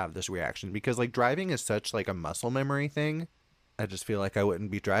before have this reaction? Because, like, driving is such, like, a muscle memory thing. I just feel like I wouldn't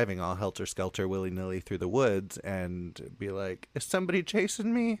be driving all helter-skelter willy-nilly through the woods and be like, is somebody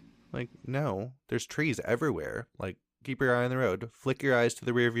chasing me? Like, no. There's trees everywhere. Like, keep your eye on the road. Flick your eyes to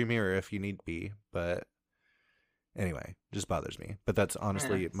the rearview mirror if you need be. But anyway, just bothers me. But that's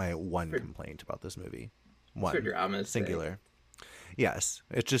honestly my one complaint about this movie. One. For drama's singular. Sake. Yes.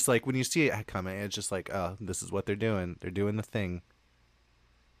 It's just like when you see it coming, it's just like, oh, this is what they're doing. They're doing the thing.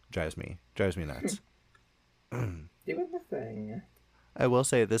 Drives me nuts. Doing the thing. I will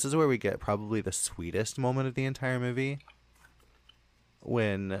say this is where we get probably the sweetest moment of the entire movie.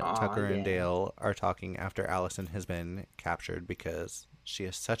 When Tucker and Dale are talking after Allison has been captured because she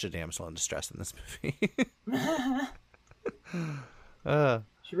is such a damsel in distress in this movie.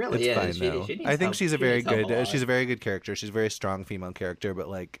 She really it's is. Fine, though. She I think she's a very good. She's a very good character. She's a very strong female character, but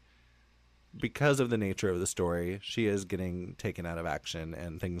like because of the nature of the story, she is getting taken out of action,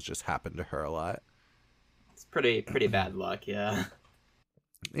 and things just happen to her a lot. It's pretty bad luck, yeah.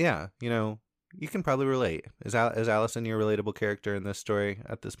 Yeah, you know, you can probably relate. Is Allison your relatable character in this story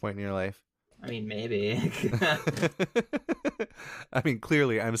at this point in your life? I mean, maybe. I mean,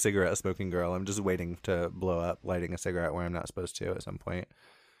 clearly I'm a cigarette smoking girl. I'm just waiting to blow up, lighting a cigarette where I'm not supposed to at some point.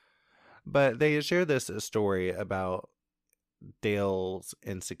 But they share this story about Dale's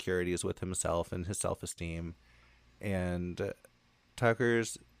insecurities with himself and his self-esteem. And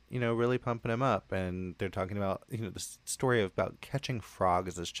Tucker's, you know, really pumping him up. And they're talking about, you know, this story about catching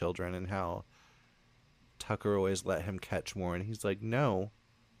frogs as children and how Tucker always let him catch more. And he's like, no,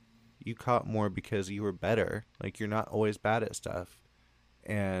 you caught more because you were better. Like, you're not always bad at stuff.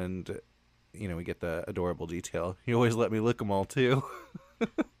 And, you know, we get the adorable detail. You always let me lick them all, too.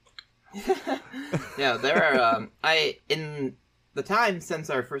 Yeah, there are, in the time since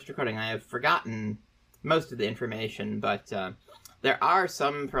our first recording, I have forgotten most of the information, but there are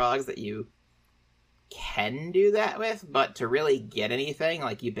some frogs that you can do that with, but to really get anything,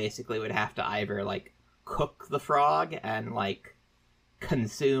 like, you basically would have to either, like, cook the frog and, like,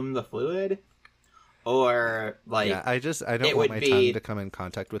 consume the fluid, or like Yeah, I don't it want would my be tongue to come in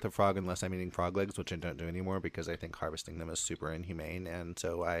contact with a frog unless I'm eating frog legs, which I don't do anymore because I think harvesting them is super inhumane, and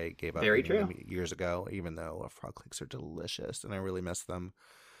so I gave up very eating true. them years ago, even though frog legs are delicious and I really miss them.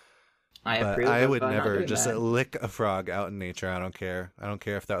 I But approve I of would not never doing just that. lick a frog out in nature. I don't care. I don't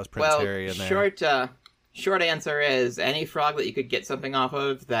care if that was Prince Well, Harry in there. short answer is any frog that you could get something off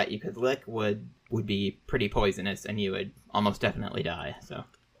of that you could lick would be pretty poisonous, and you would almost definitely die. So,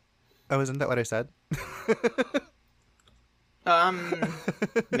 Oh, isn't that what I said?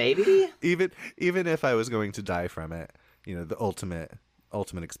 maybe. Even if I was going to die from it, the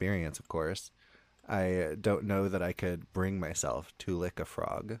ultimate experience, of course. I don't know that I could bring myself to lick a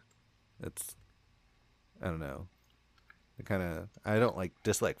frog. I don't know. I don't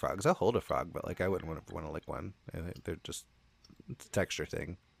dislike frogs. I'll hold a frog, but I wouldn't want to lick one. They're just, it's a texture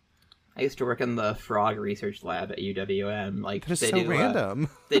thing. I used to work in the frog research lab at UWM. That is so random.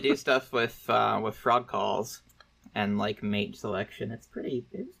 They do stuff with frog calls and mate selection. It's pretty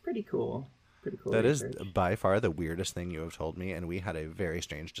cool. Pretty cool. That research. Is by far the weirdest thing you have told me, and we had a very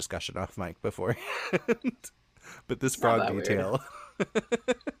strange discussion off mic before. But this frog detail,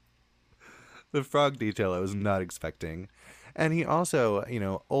 the frog detail, I was not expecting. And he also,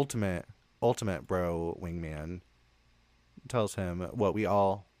 ultimate bro wingman tells him what we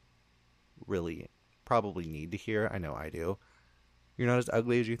all really probably need to hear. I know I do. You're not as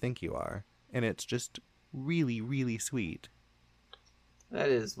ugly as you think you are. And it's just really, really sweet. That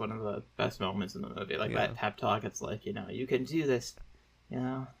is one of the best moments in the movie. That pep talk, it's you can do this,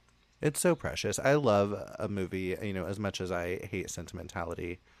 It's so precious. I love a movie, as much as I hate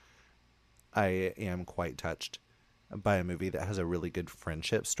sentimentality, I am quite touched by a movie that has a really good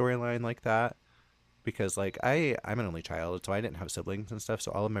friendship storyline like that. Because, I'm an only child, so I didn't have siblings and stuff,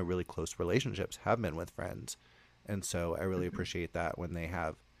 so all of my really close relationships have been with friends. And so I really appreciate that when they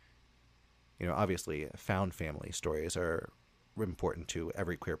have, obviously found family stories are important to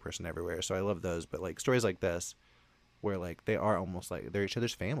every queer person everywhere. So I love those. But, stories like this, where, they are almost they're each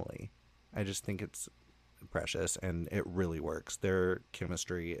other's family. I just think it's precious, and it really works. Their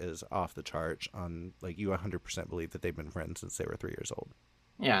chemistry is off the charts on, you 100% believe that they've been friends since they were 3 years old.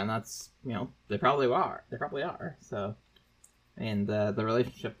 Yeah, and that's, they probably are. They probably are. So, and the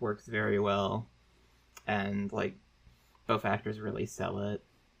relationship works very well, and both actors really sell it,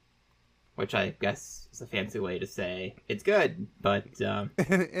 which I guess is a fancy way to say it's good. But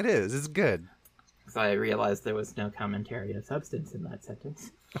it is. It's good. Because I realized there was no commentary of substance in that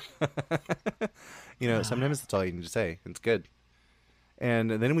sentence. Sometimes that's all you need to say. It's good. And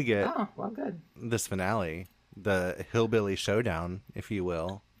then we get good. This finale, the hillbilly showdown, if you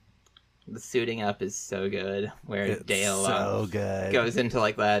will. The suiting up is so good, where it's Dale so good. Goes into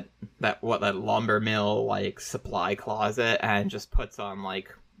that lumber mill supply closet and just puts on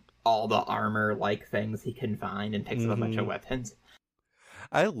all the armor things he can find and picks up a bunch of weapons.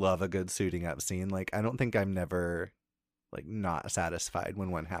 I love a good suiting up scene. I don't think I'm never not satisfied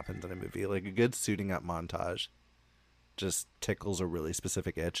when one happens in a movie. A good suiting up montage just tickles a really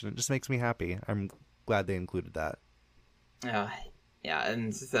specific itch, and it just makes me happy. I'm glad they included that. Yeah,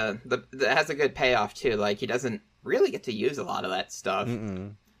 and it has a good payoff too. He doesn't really get to use a lot of that stuff.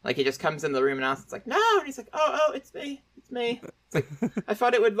 Mm-mm. He just comes in the room and asks, no, and he's oh, it's me. It's I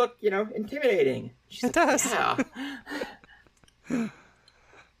thought it would look, intimidating. She's it does. Yeah.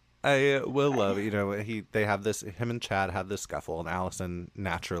 I will love, they have this, him and Chad have this scuffle, and Allison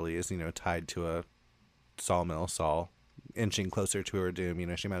naturally is, tied to a sawmill saw, inching closer to her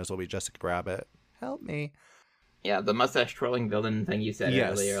doom. She might as well be Jessica Rabbit. Help me. Yeah, the mustache twirling villain thing you said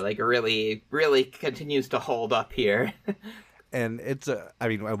yes. earlier, really, really continues to hold up here. And it's I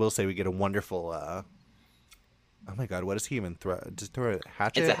will say we get a wonderful, oh my god, what does he even throw? Just throw a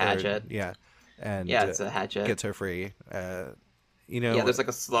hatchet? It's a hatchet. Yeah. And it's a hatchet. Gets her free. There's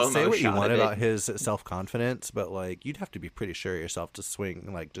a slow-mo shot. Say what you want about his self-confidence, but you'd have to be pretty sure of yourself to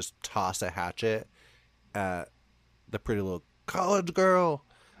swing, just toss a hatchet at the pretty little college girl.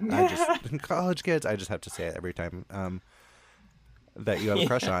 College kids, I just have to say it every time that you have a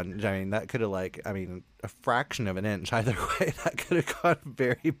crush on. That could have a fraction of an inch either way. That could have gone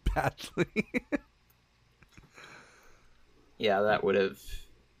very badly. Yeah, that would have.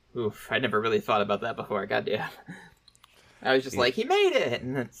 Oof! I never really thought about that before. Goddamn. I was just he made it,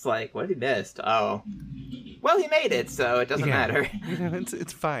 and it's what he missed. Oh, well, he made it, so it doesn't matter.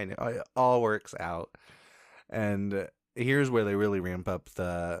 It's fine. It all works out, and here's where they really ramp up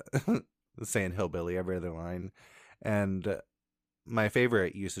the saying hillbilly every other line. And my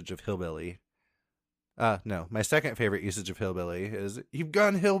favorite usage of hillbilly, my second favorite usage of hillbilly is, "You've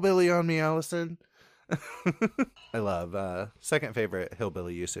gone hillbilly on me, Allison." I love second favorite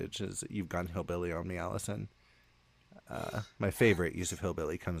hillbilly usage is "You've gone hillbilly on me, Allison." My favorite use of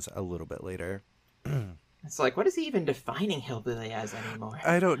hillbilly comes a little bit later. It's like, what is he even defining hillbilly as anymore?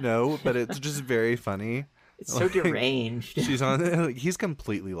 I don't know, but it's just very funny. It's so deranged. She's on. Like, he's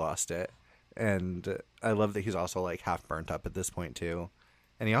completely lost it, and I love that he's also like half burnt up at this point too.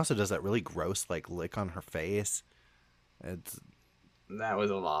 And he also does that really gross like lick on her face. It's That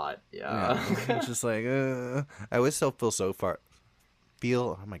was a lot. Yeah. it's just like I always still feel so far.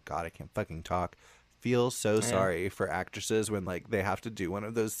 Feel oh my god, I can't fucking talk. Feel so sorry for actresses when like they have to do one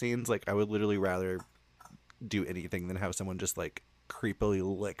of those scenes. Like I would literally rather do anything than have someone just like creepily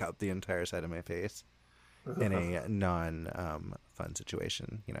lick up the entire side of my face in a non fun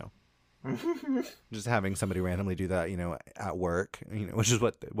situation, you know. Just having somebody randomly do that, you know, at work, you know, which is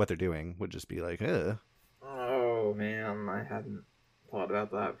what they're doing, would just be like, ugh. Oh man, I hadn't thought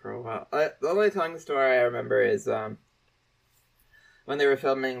about that for a while. The only tongue story I remember is when they were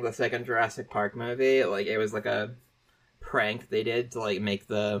filming the second Jurassic Park movie. Like it was like a prank they did to like make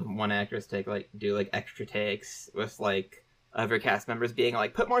the one actress do like extra takes with like other cast members being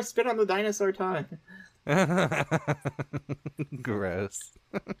like, put more spin on the dinosaur tongue. Gross.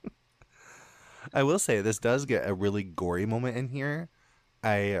 I will say this does get a really gory moment in here.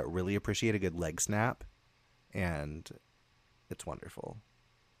 I really appreciate a good leg snap, and it's wonderful.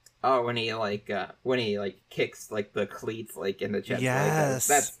 Oh, when he kicks like the cleats like in the chest. Yes,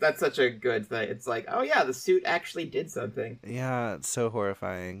 like, that's such a good thing. It's like, oh yeah, the suit actually did something. Yeah, it's so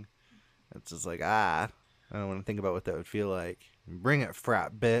horrifying. It's just like I don't want to think about what that would feel like. Bring it,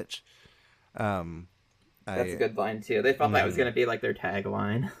 frat bitch. That's a good line too. They thought that was gonna be like their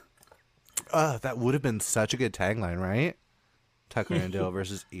tagline. That would have been such a good tagline, right? Tucker and Dale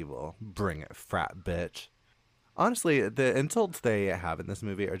versus evil. Bring it, frat bitch. Honestly, the insults they have in this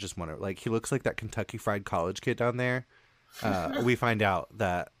movie are just wonderful. Like, he looks like that Kentucky Fried College kid down there. We find out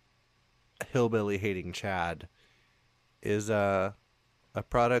that hillbilly hating Chad is a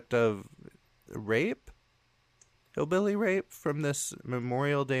product of rape, hillbilly rape from this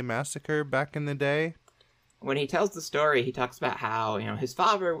Memorial Day massacre back in the day. When he tells the story, he talks about how, you know, his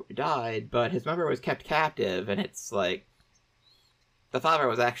father died, but his mother was kept captive, and it's like the father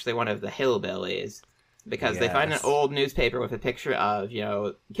was actually one of the hillbillies. Because they find an old newspaper with a picture of, you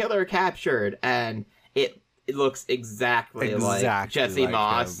know, killer captured, and it looks exactly like Jesse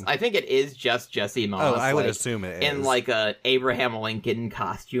Moss. Him. I think it is just Jesse Moss. Oh, I would assume it is. In like a Abraham Lincoln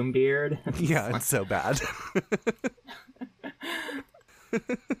costume beard. Yeah, it's so bad.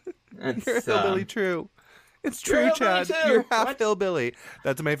 You're hillbilly true. It's true, Chad. Too. You're half hillbilly.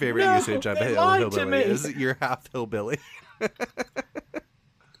 That's my favorite usage of a hillbilly is you're half hillbilly.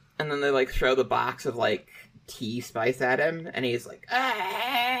 And then they like throw the box of like tea spice at him, and he's like,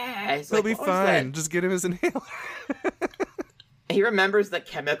 ah! He'll be fine. Just get him his inhaler. He remembers the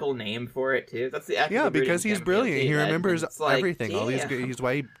chemical name for it too. That's the because he's brilliant. He remembers everything. All these. He's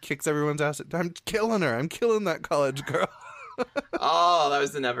why he kicks everyone's ass. I'm killing her. I'm killing that college girl. Oh, that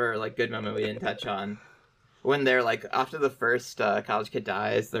was another like good moment we didn't touch on. When they're like after the first college kid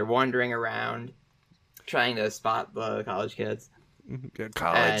dies, they're wandering around trying to spot the college kids.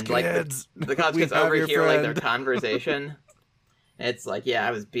 College kids. Like, the college kids overhear like their conversation. It's like, yeah,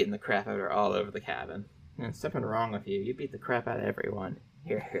 I was beating the crap out of her all over the cabin. There's something wrong with you. You beat the crap out of everyone.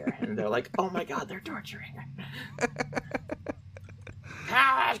 Here. And they're like, oh my god, they're torturing her.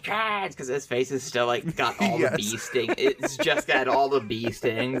 College kids! Because his face is still like got all the bee stings. It's just got all the bee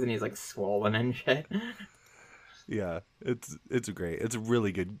stings, and he's like swollen and shit. Yeah, it's great. It's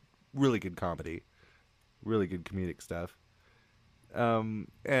really good comedy. Really good comedic stuff. And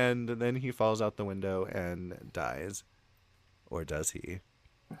then he falls out the window and dies. Or does he?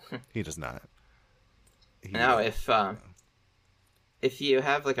 He does not. Now, if you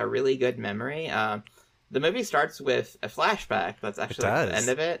have like a really good memory, the movie starts with a flashback. That's actually like the end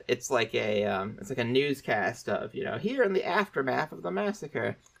of it. It's like a newscast of, you know, here in the aftermath of the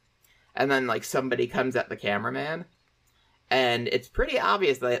massacre, and then like somebody comes at the cameraman. And it's pretty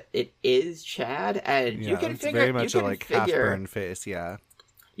obvious that it is Chad, and you can figure very much half burned face. Yeah,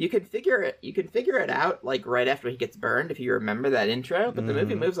 you can figure it out like right after he gets burned if you remember that intro. But the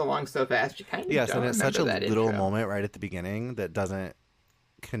movie moves along so fast, you kind of don't and it's such a little intro. moment right at the beginning that doesn't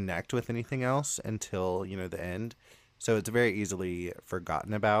connect with anything else until, you know, the end. So it's very easily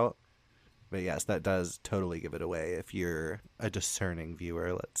forgotten about. But yes, that does totally give it away if you're a discerning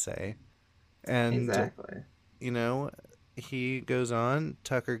viewer, let's say. And exactly, you know. He goes on.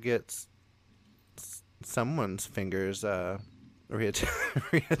 Tucker gets someone's fingers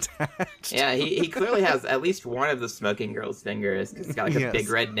reattached. Yeah, he clearly has at least one of the smoking girl's fingers because he's got like a big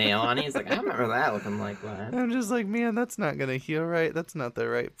red nail on it. He's like, I remember that looking like that. I'm just like, man, that's not gonna heal right. That's not the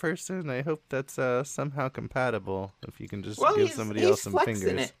right person. I hope that's somehow compatible. If you can just give somebody else some fingers.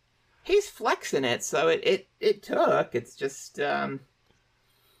 It. He's flexing it, so it took. It's just I'm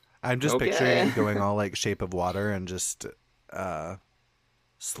just picturing it going all like Shape of Water and just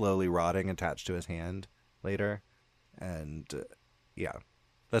slowly rotting attached to his hand later. And yeah,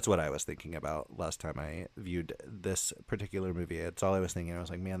 that's what I was thinking about last time I viewed this particular movie. It's all I was thinking. I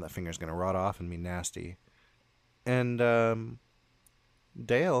was like, man, that finger's going to rot off and be nasty. And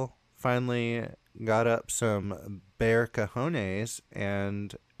Dale finally got up some bare cojones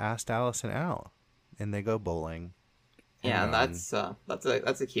and asked Allison out. And they go bowling. Yeah, and that's a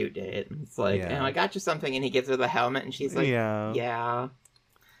cute date. It's like, I got you something, and he gives her the helmet, and she's like, yeah.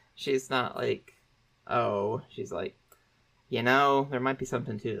 She's not like, oh, she's like, there might be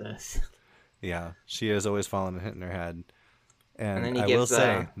something to this. Yeah, she is always falling and hitting her head. And then I will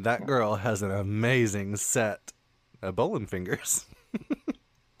say, that girl has an amazing set of bowling fingers.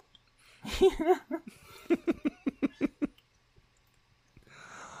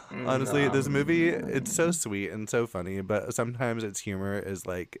 Honestly, this movie, it's so sweet and so funny, but sometimes its humor is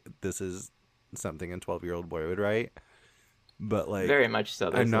like, this is something a 12-year-old boy would write. But like, very much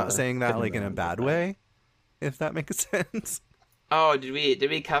so. I'm not saying that like in a bad way, if that makes sense. Oh, did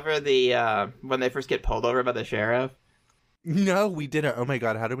we cover the when they first get pulled over by the sheriff? No, we didn't. Oh my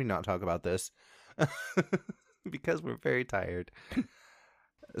god, how did we not talk about this? Because we're very tired.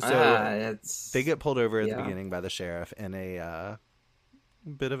 So they get pulled over at the beginning by the sheriff in a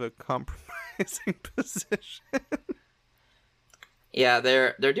bit of a compromising position. Yeah,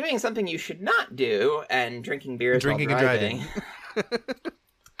 they're doing something you should not do, and drinking beers while driving.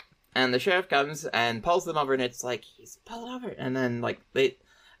 And the sheriff comes and pulls them over, and it's like, he's pulled over. And then, like,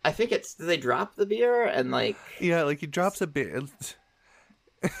 I think do they drop the beer? And, like... Yeah, like, he drops a beer.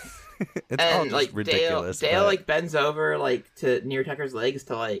 It's and, all just like, ridiculous. Dale, like, bends over, like, near Tucker's legs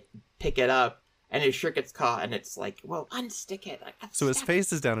to, like, pick it up. And his shirt gets caught, and it's like, well, unstick it. Like, so his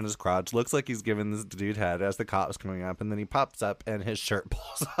face is down in his crotch. Looks like he's giving this dude head as the cop's coming up. And then he pops up, and his shirt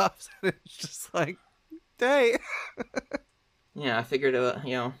pulls off. And it's just like, hey. Yeah, I figured,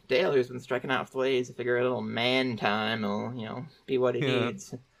 Dale, who's been striking out with ways, I figure a little man time will, be what he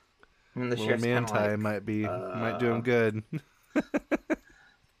needs. And the sheriff's man time might do him good.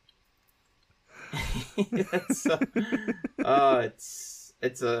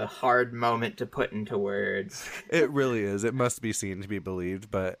 It's a hard moment to put into words. It really is. It must be seen to be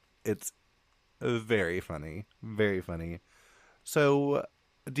believed, but it's very funny. Very funny. So,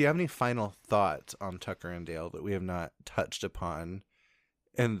 do you have any final thoughts on Tucker and Dale that we have not touched upon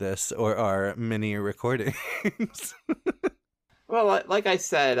in this or our mini recordings? Well, like I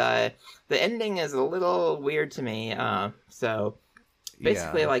said, the ending is a little weird to me. So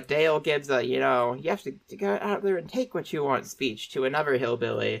basically, like, Dale gives you have to go out there and take what you want speech to another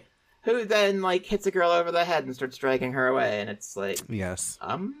hillbilly, who then, like, hits a girl over the head and starts dragging her away. And it's like, yes,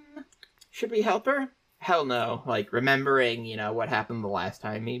 should we help her? Hell no. Like, remembering, what happened the last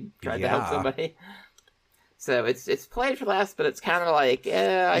time he tried to help somebody. So it's played for laughs, but it's kind of like,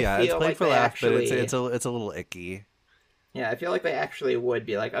 I feel like for laughs, but it's a little icky. Yeah, I feel like they actually would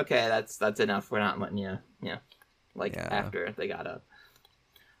be like, okay, that's enough. We're not letting you, after they got up.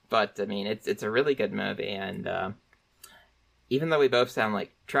 But I mean, it's a really good movie, and even though we both sound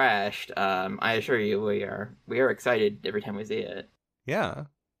like trashed, I assure you we are excited every time we see it. Yeah.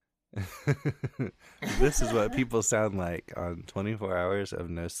 This is what people sound like on 24 hours of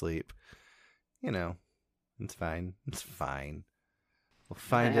no sleep. It's fine. It's fine. We'll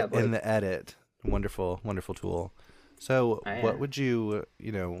find it in the edit. Wonderful, wonderful tool. So, what would you,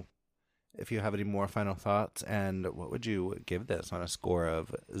 if you have any more final thoughts, and what would you give this on a score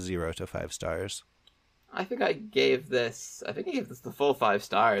of 0 to 5 stars? I think I gave this the full 5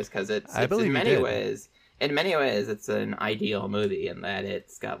 stars because it's in many ways it's an ideal movie in that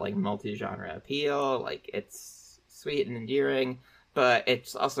it's got like multi-genre appeal, like it's sweet and endearing, but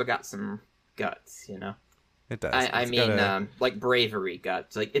it's also got some guts, It does. I mean, like bravery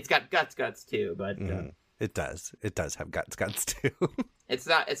guts. Like it's got guts too, but it does. It does have guts too. It's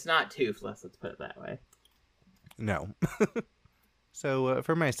not toothless. Let's put it that way. No. So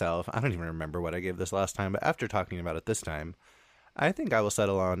for myself, I don't even remember what I gave this last time, but after talking about it this time, I think I will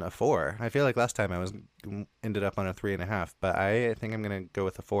settle on a 4. I feel like last time I ended up on a 3.5, but I think I'm gonna go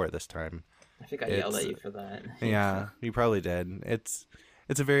with a 4 this time. I think I yelled at you for that. Yeah, you probably did. It's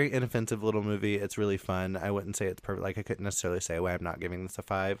a very inoffensive little movie. It's really fun. I wouldn't say it's perfect. Like, I couldn't necessarily say why I'm not giving this a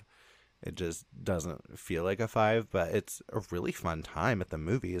 5, It just doesn't feel like a 5, but it's a really fun time at the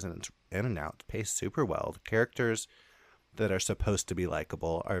movies, and it's in and out. It's paced super well. The characters that are supposed to be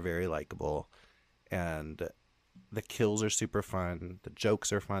likable are very likable, and the kills are super fun. The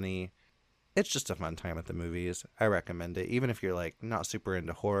jokes are funny. It's just a fun time at the movies. I recommend it. Even if you're like not super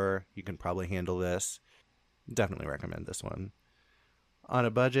into horror, you can probably handle this. Definitely recommend this one. On a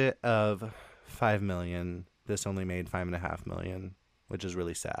budget of $5 million, this only made $5.5 million, which is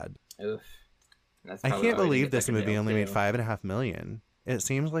really sad. Oof. That's I probably can't why we didn't believe get this movie Tickerdale only made too. $5.5 million. It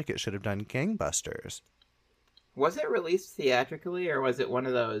seems like it should have done gangbusters. Was it released theatrically, or was it one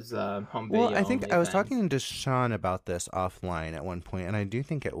of those home video Well, I think only I was things? talking to Sean about this offline at one point, and I do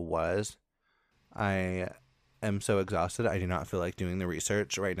think it was. I am so exhausted. I do not feel like doing the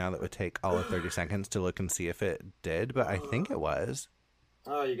research right now that would take all of 30 seconds to look and see if it did, but I think it was.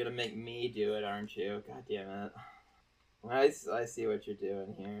 Oh, you're gonna make me do it, aren't you? God damn it. I see what you're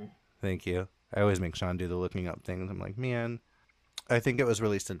doing here. Thank you. I always make Sean do the looking up things. I'm like, man, I think it was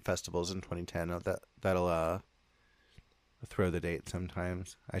released in festivals in 2010. That'll throw the date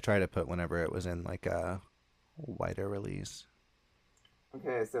sometimes. I try to put whenever it was in like a wider release.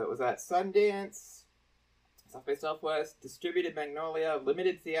 Okay, so it was at Sundance, South by Southwest, distributed Magnolia,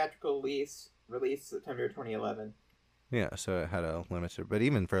 limited theatrical release September 2011. Yeah, so it had a limited, but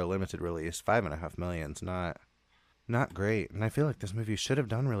even for a limited release, $5.5 million's not great. And I feel like this movie should have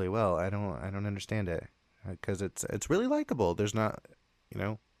done really well. I don't understand it because it's really likable. There's not, you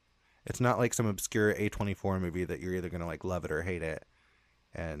know, it's not like some obscure A24 movie that you're either gonna like love it or hate it.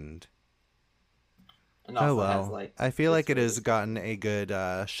 And Also oh well, has like I feel like it has release. gotten a good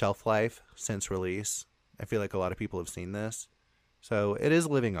shelf life since release. I feel like a lot of people have seen this, so it is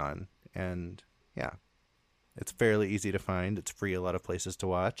living on. And yeah, it's fairly easy to find. It's free a lot of places to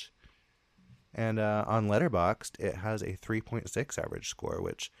watch. And on Letterboxd, it has a 3.6 average score,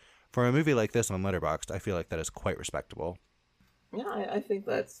 which for a movie like this on Letterboxd, I feel like that is quite respectable. Yeah, I think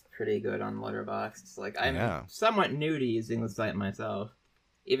that's pretty good on Letterboxd. Like, I'm Yeah. somewhat new to using the site myself,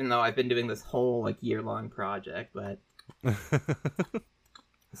 even though I've been doing this whole like year-long project. But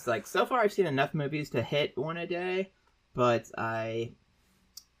it's like so far I've seen enough movies to hit one a day, but I've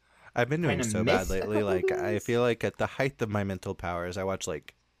been doing kinda so bad missed a lately. couple Like, I days. feel like at the height of my mental powers, I watch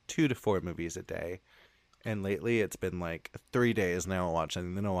like 2 to 4 movies a day. And lately it's been like 3 days and I won't watch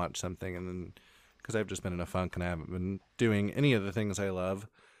anything, then I'll watch something, and then because I've just been in a funk and I haven't been doing any of the things I love.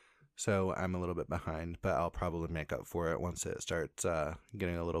 So I'm a little bit behind, but I'll probably make up for it once it starts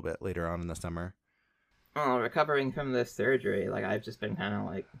getting a little bit later on in the summer. Well, recovering from this surgery, like I've just been kind of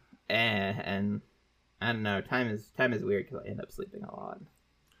like, and I don't know. Time is weird because I end up sleeping a lot.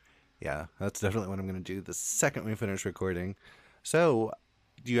 Yeah, that's definitely what I'm going to do the second we finish recording. So,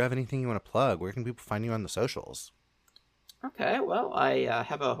 do you have anything you want to plug? Where can people find you on the socials? Okay, well, I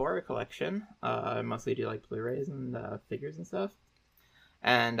have a horror collection. I mostly do like Blu-rays and figures and stuff.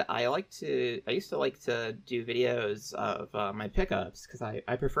 And I used to like to do videos of my pickups because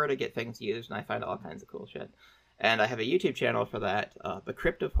I prefer to get things used and I find all kinds of cool shit. And I have a YouTube channel for that, The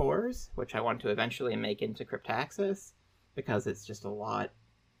Crypt of Horrors, which I want to eventually make into Cryptaxis because it's just a lot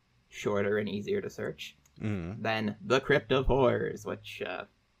shorter and easier to search than The Crypt of Horrors, which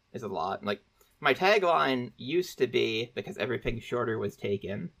is a lot. Like, my tagline used to be because everything shorter was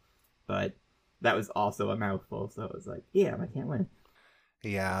taken, but that was also a mouthful, so it was like, yeah, I can't win.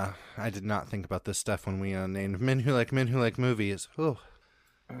 Yeah, I did not think about this stuff when we named Men Who Like Movies. Oh,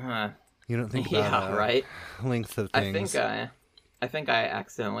 you don't think about Yeah, right. length of I think things. I think I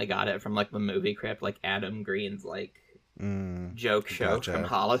accidentally got it from like the movie Crypt, like Adam Green's like joke show Gotcha. from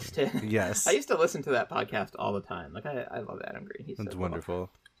Holliston. Yes. I used to listen to that podcast all the time. Like I love Adam Green. He's That's so cool. wonderful.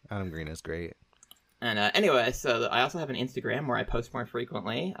 Adam Green is great. And anyway, so I also have an Instagram where I post more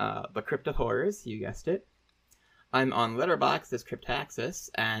frequently. The Crypt of Horrors, you guessed it. I'm on Letterboxd as Cryptaxis,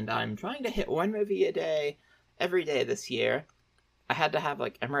 and I'm trying to hit one movie a day every day this year. I had to have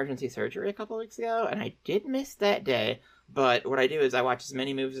like emergency surgery a couple weeks ago, and I did miss that day. But what I do is I watch as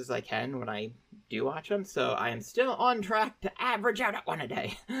many movies as I can when I do watch them, so I am still on track to average out at one a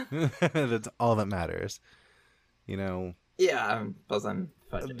day. That's all that matters. You know, Yeah, plus I'm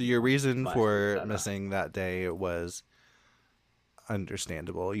fudging. your reason Flash for movies, missing that day was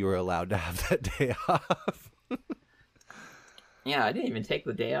understandable. You were allowed to have that day off. Yeah, I didn't even take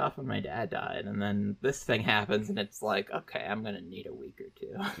the day off when my dad died, and then this thing happens, and it's like, okay, I'm gonna need a week or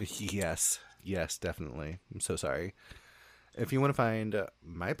two. Yes, definitely. I'm so sorry. If you want to find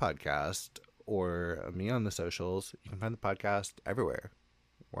my podcast or me on the socials, you can find the podcast everywhere.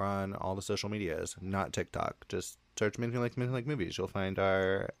 We're on all the social medias, not TikTok. Just search Men Who Like Movies. You'll find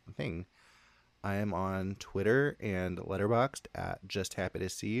our thing. I am on Twitter and Letterboxd at Just Happy to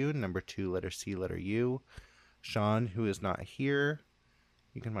See You, number 2, letter C, letter U. Sean, who is not here,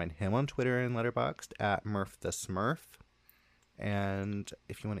 you can find him on Twitter and Letterboxd at Murph the Smurf. And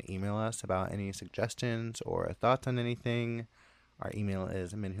if you want to email us about any suggestions or thoughts on anything, our email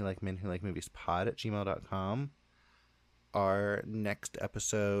is menwholikemoviespod@gmail.com. Our next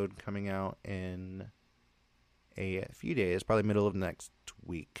episode coming out in a few days, probably middle of next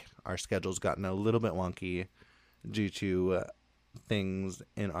week. Our schedule's gotten a little bit wonky due to things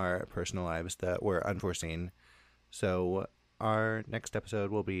in our personal lives that were unforeseen. So our next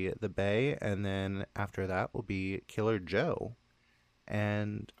episode will be The Bay, and then after that will be Killer Joe.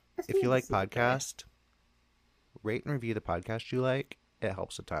 And if you like podcast, rate and review the podcast you like. It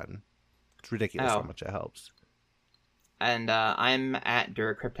helps a ton. It's ridiculous how much it helps. And I'm at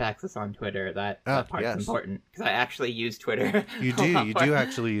Cryptaxis on Twitter. That part's important because I actually use Twitter. You do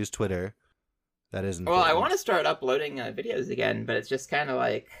actually use Twitter. That is important. Well, I want to start uploading videos again, but it's just kind of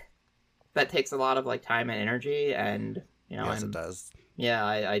like that takes a lot of like time and energy, and yes, it does. Yeah,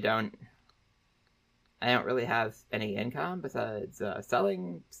 I don't really have any income besides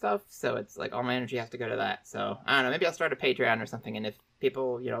selling stuff, so it's like all my energy has to go to that. So I don't know, maybe I'll start a Patreon or something, and if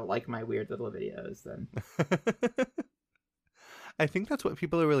people like my weird little videos, then I think that's what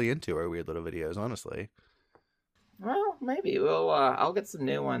people are really into, are weird little videos, honestly. Well, maybe I'll get some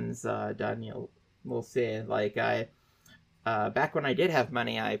new ones done. We'll see. Like back when I did have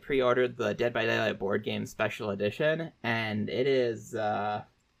money, I pre-ordered the Dead by Daylight board game special edition, and it is a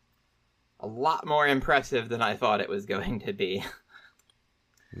lot more impressive than I thought it was going to be.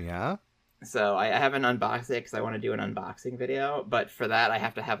 Yeah? So I haven't unboxed it because I want to do an unboxing video, but for that I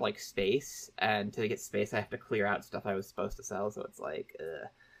have to have like space, and to get space I have to clear out stuff I was supposed to sell, so it's like,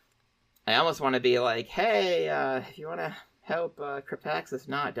 I almost want to be like, hey, if you want to help Cryptaxis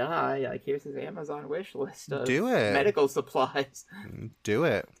not die, like here's his Amazon wish list of medical supplies. Do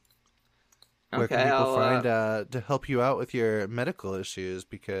it. Where can people find to help you out with your medical issues?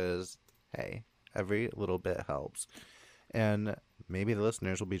 Because, hey, every little bit helps. And maybe the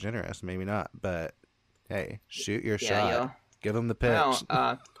listeners will be generous, maybe not. But, hey, shoot your shot. Give them the pitch.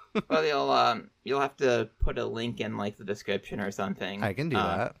 Well, you'll have to put a link in like the description or something. I can do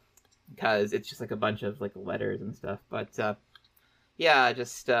that. Because it's just like a bunch of like letters and stuff. But yeah, I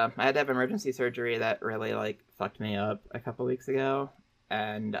had to have emergency surgery that really like fucked me up a couple weeks ago,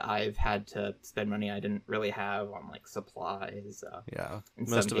 and I've had to spend money I didn't really have on like supplies. Yeah,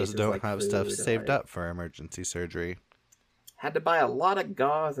 most of us don't like have stuff saved up for emergency surgery. Had to buy a lot of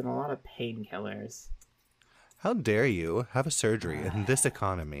gauze and a lot of painkillers. How dare you have a surgery in this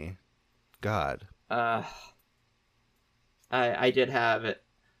economy? God. I did have it.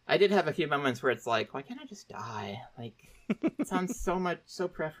 I did have a few moments where it's like, why can't I just die? Like, it sounds so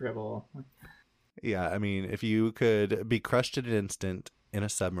preferable. Yeah, I mean, if you could be crushed in an instant in a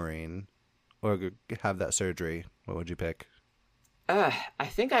submarine or have that surgery, what would you pick? I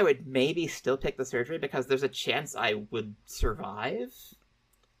think I would maybe still pick the surgery because there's a chance I would survive.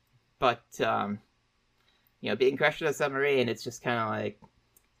 But, being crushed in a submarine, it's just kind of like,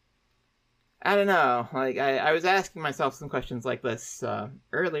 I don't know. Like, I was asking myself some questions like this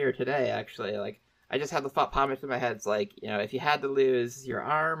earlier today, actually. Like, I just had the thought pop into my head. It's like, if you had to lose your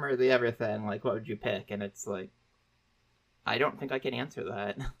arm or the everything, like, what would you pick? And it's like, I don't think I can answer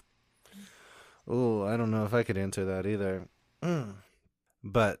that. Oh, I don't know if I could answer that either.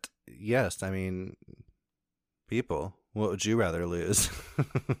 But, yes, I mean, people, what would you rather lose?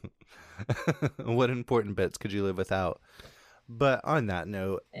 What important bits could you live without? But on that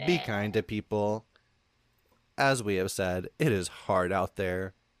note, be kind to people. As we have said, it is hard out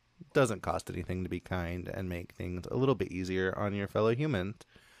there. It doesn't cost anything to be kind and make things a little bit easier on your fellow humans.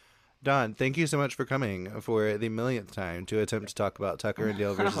 Don, thank you so much for coming for the millionth time to attempt to talk about Tucker and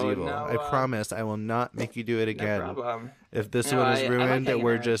Dale versus Evil. No, I promise I will not make you do it again. No problem. If this one is ruined,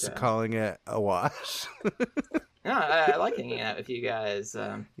 we're just calling it a wash. No, I like hanging out with you guys.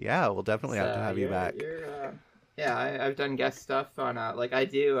 Yeah, we'll definitely have to have you back. Yeah, I've done guest stuff on, I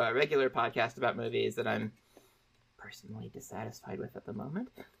do a regular podcast about movies that I'm personally dissatisfied with at the moment.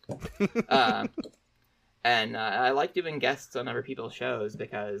 And I like doing guests on other people's shows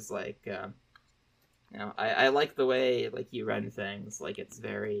because, I like the way, you run things. Like, it's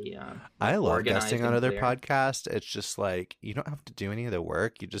very, I love guesting on other podcasts. It's just, you don't have to do any of the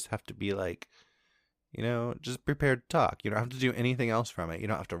work. You just have to be, just prepared to talk. You don't have to do anything else from it. You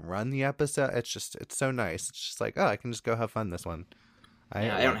don't have to run the episode. It's so nice. It's just I can just go have fun this one. I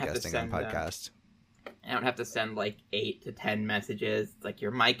don't have guesting on podcasts. I don't have to send 8 to 10 messages. Like,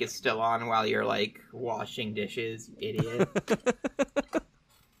 your mic is still on while you're washing dishes, you idiot.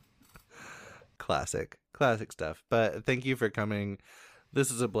 Classic stuff. But thank you for coming.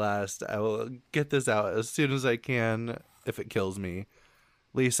 This is a blast. I will get this out as soon as I can if it kills me.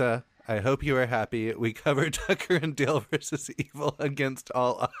 Lisa, I hope you are happy. We covered Tucker and Dale versus Evil against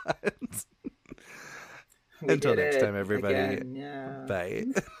all odds. Until next time, everybody. Again, yeah.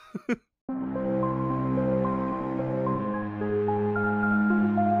 Bye.